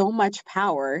there's so much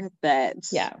power that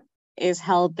is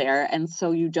held there. And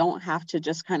so you don't have to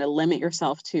just kind of limit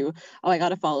yourself to, oh, I got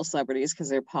to follow celebrities because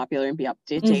they're popular and be up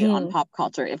to date on pop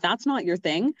culture. If that's not your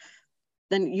thing,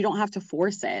 then you don't have to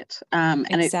force it. And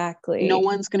no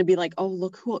one's going to be like, oh,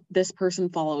 look who this person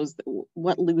follows,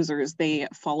 what losers, they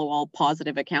follow all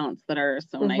positive accounts that are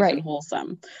so nice and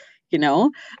wholesome, you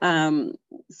know?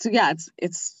 So yeah,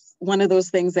 it's one of those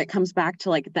things that comes back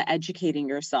to like the educating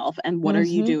yourself and what are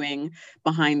you doing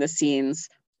behind the scenes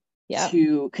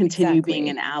to continue being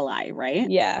an ally, right?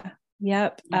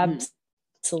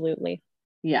 Absolutely.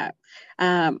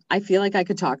 I feel like I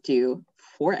could talk to you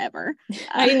forever.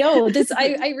 I know this.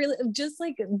 I really just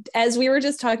like, as we were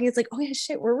just talking, it's like, oh yeah,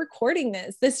 shit, we're recording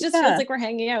this. This just feels like we're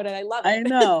hanging out and I love it. I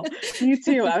know. Me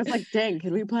too. I was like, dang,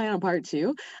 can we plan on part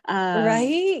 2?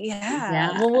 Right.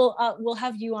 Yeah. Well, we'll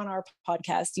have you on our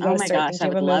podcast. You got to start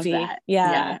thinking of a movie. That.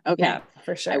 Yeah. Okay. Yeah,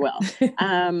 for sure. I will.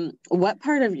 What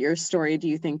part of your story do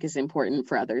you think is important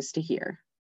for others to hear?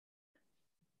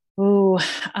 Ooh,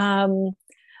 I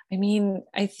mean,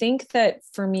 I think that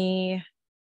for me,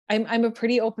 I'm a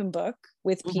pretty open book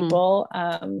with people.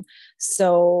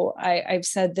 So I've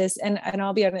said this and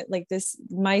I'll be honest, like this,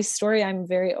 my story, I'm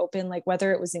very open, like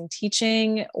whether it was in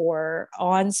teaching or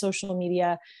on social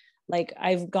media, like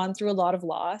I've gone through a lot of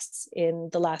loss in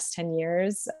the last 10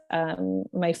 years.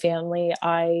 My family,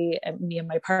 me and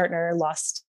my partner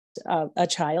lost a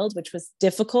child, which was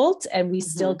difficult. And we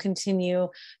still continue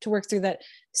to work through that.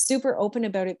 Super open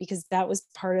about it because that was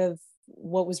part of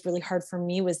what was really hard for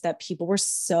me was that people were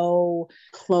so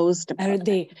closed about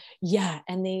it.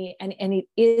 And it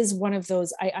is one of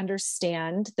those, I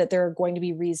understand that there are going to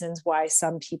be reasons why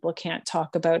some people can't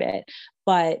talk about it,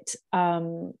 but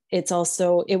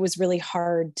it was really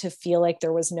hard to feel like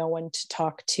there was no one to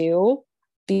talk to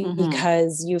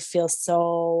because you feel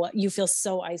so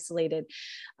isolated.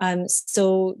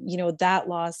 So, you know, that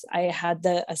loss, I had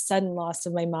a sudden loss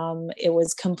of my mom. It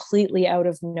was completely out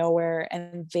of nowhere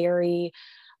and very,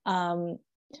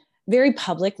 very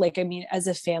public. Like, I mean, as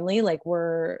a family, like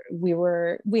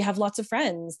we have lots of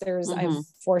friends. I have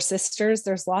 4 sisters,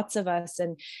 there's lots of us.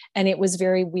 And it was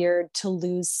very weird to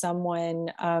lose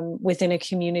someone, within a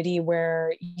community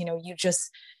where, you know, you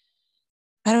just,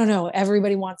 I don't know,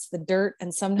 everybody wants the dirt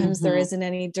and sometimes there isn't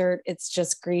any dirt. It's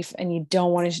just grief and you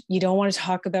don't want to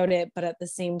talk about it. But at the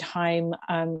same time,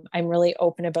 I'm really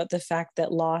open about the fact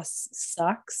that loss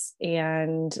sucks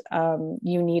and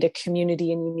you need a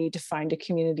community and you need to find a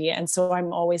community. And so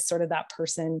I'm always sort of that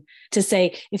person to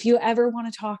say, if you ever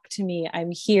want to talk to me,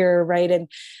 I'm here. Right.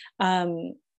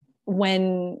 And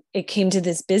when it came to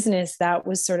this business, that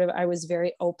was sort of, I was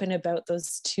very open about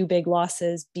those 2 big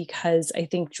losses because I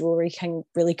think jewelry can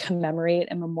really commemorate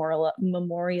and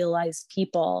memorialize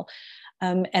people.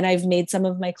 And I've made some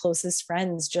of my closest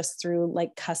friends just through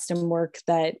like custom work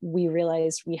that we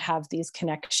realized we have these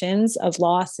connections of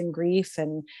loss and grief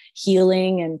and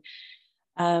healing. And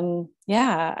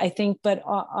I think, but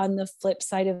on the flip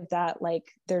side of that,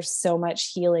 like there's so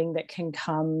much healing that can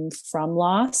come from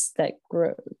loss that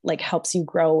helps you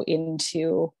grow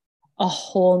into a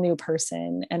whole new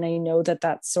person. And I know that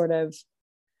that's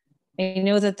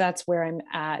where I'm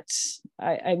at.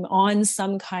 I'm on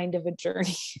some kind of a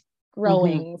journey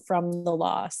growing from the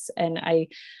loss. And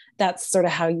that's sort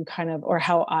of how you kind of, or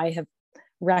how I have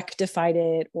rectified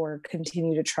it or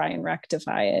continue to try and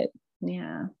rectify it.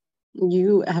 Yeah.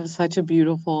 You have such a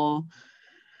beautiful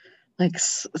like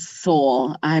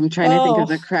soul. I'm trying to think of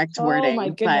the correct wording. Oh my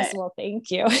goodness. But Well,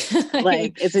 thank you.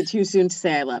 like, is it too soon to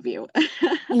say I love you?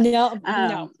 No.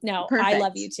 Perfect. I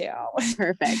love you too.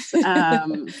 Perfect.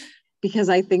 Because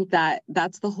I think that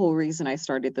that's the whole reason I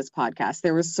started this podcast.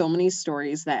 There were so many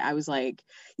stories that I was like,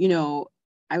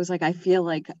 I feel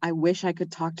like I wish I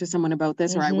could talk to someone about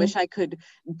this, or I wish I could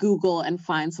Google and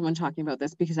find someone talking about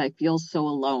this, because I feel so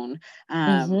alone.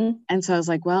 And so I was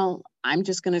like, well, I'm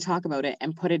just going to talk about it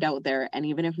and put it out there. And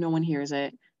even if no one hears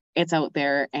it, it's out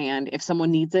there. And if someone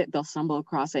needs it, they'll stumble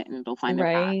across it and it'll find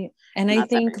their path. And I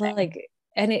think everything. like,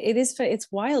 and it's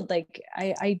wild. Like,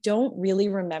 I don't really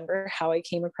remember how I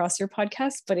came across your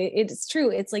podcast, but it's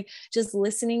true. It's like just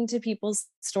listening to people's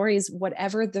stories,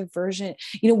 whatever the version,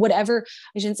 whatever,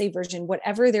 I shouldn't say version,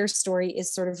 whatever their story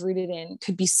is sort of rooted in,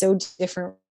 could be so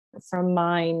different from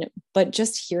mine, but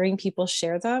just hearing people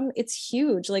share them, it's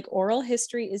huge. Like, oral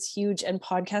history is huge, and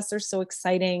podcasts are so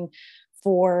exciting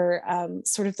for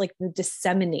sort of like the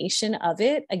dissemination of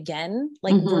it. Again,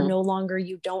 like, we're no longer,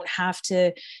 you don't have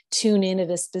to tune in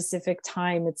at a specific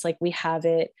time. It's like we have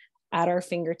it at our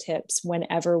fingertips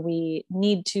whenever we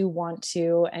need to, want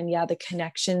to. And yeah, the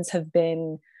connections have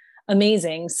been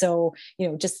amazing. So,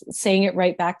 just saying it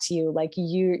right back to you, like,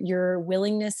 your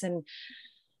willingness and,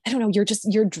 I don't know,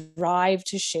 your drive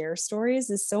to share stories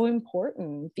is so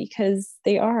important, because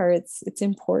it's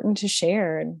important to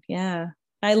share. And yeah,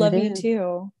 I love you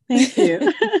too. Thank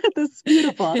you. That's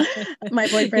beautiful. My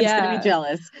boyfriend's gonna be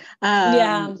jealous.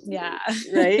 Yeah.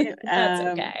 Right. That's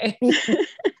okay.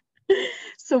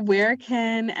 So where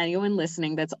can anyone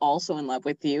listening that's also in love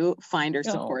with you find or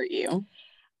support you?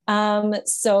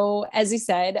 So as you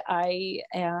said, I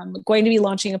am going to be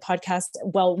launching a podcast.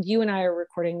 Well, you and I are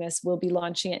recording this. We'll be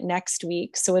launching it next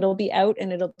week. So it'll be out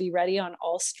and it'll be ready on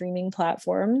all streaming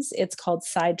platforms. It's called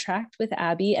Sidetracked with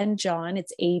Abby and John.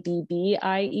 It's ABBIE,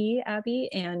 Abby,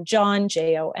 and John,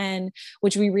 JON,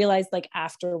 which we realized like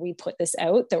after we put this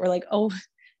out that we're like, oh,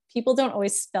 people don't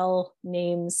always spell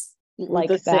names like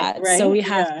that, right? So we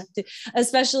have to,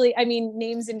 especially, I mean,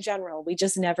 names in general, we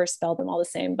just never spell them all the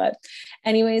same. But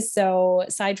anyways, so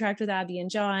Sidetracked with Abby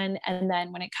and John. And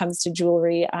then when it comes to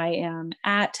jewelry, I am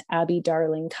at Abby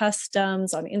Darling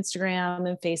Customs on Instagram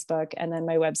and Facebook. And then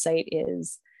my website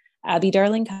is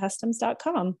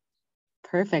abbydarlingcustoms.com.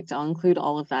 Perfect. I'll include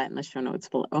all of that in the show notes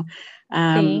below.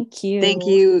 Thank you. Thank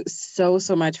you so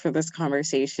much for this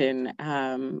conversation.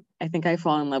 I think I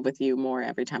fall in love with you more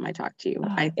every time I talk to you.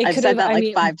 I've said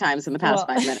that 5 times in the past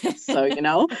 5 minutes. So,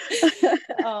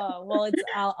 well,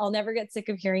 I'll never get sick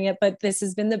of hearing it, but this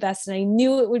has been the best. And I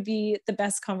knew it would be the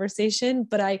best conversation,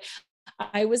 but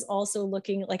I was also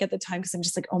looking like at the time, because I'm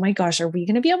just like, oh my gosh, are we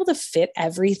going to be able to fit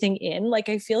everything in? Like,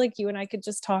 I feel like you and I could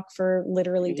just talk for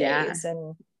literally days.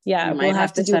 And we'll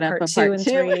have to do part 2 and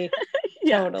 3.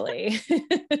 Totally.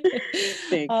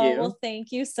 Thank you. Well,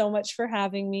 thank you so much for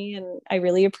having me. And I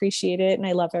really appreciate it. And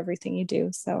I love everything you do.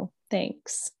 So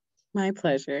thanks. My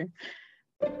pleasure.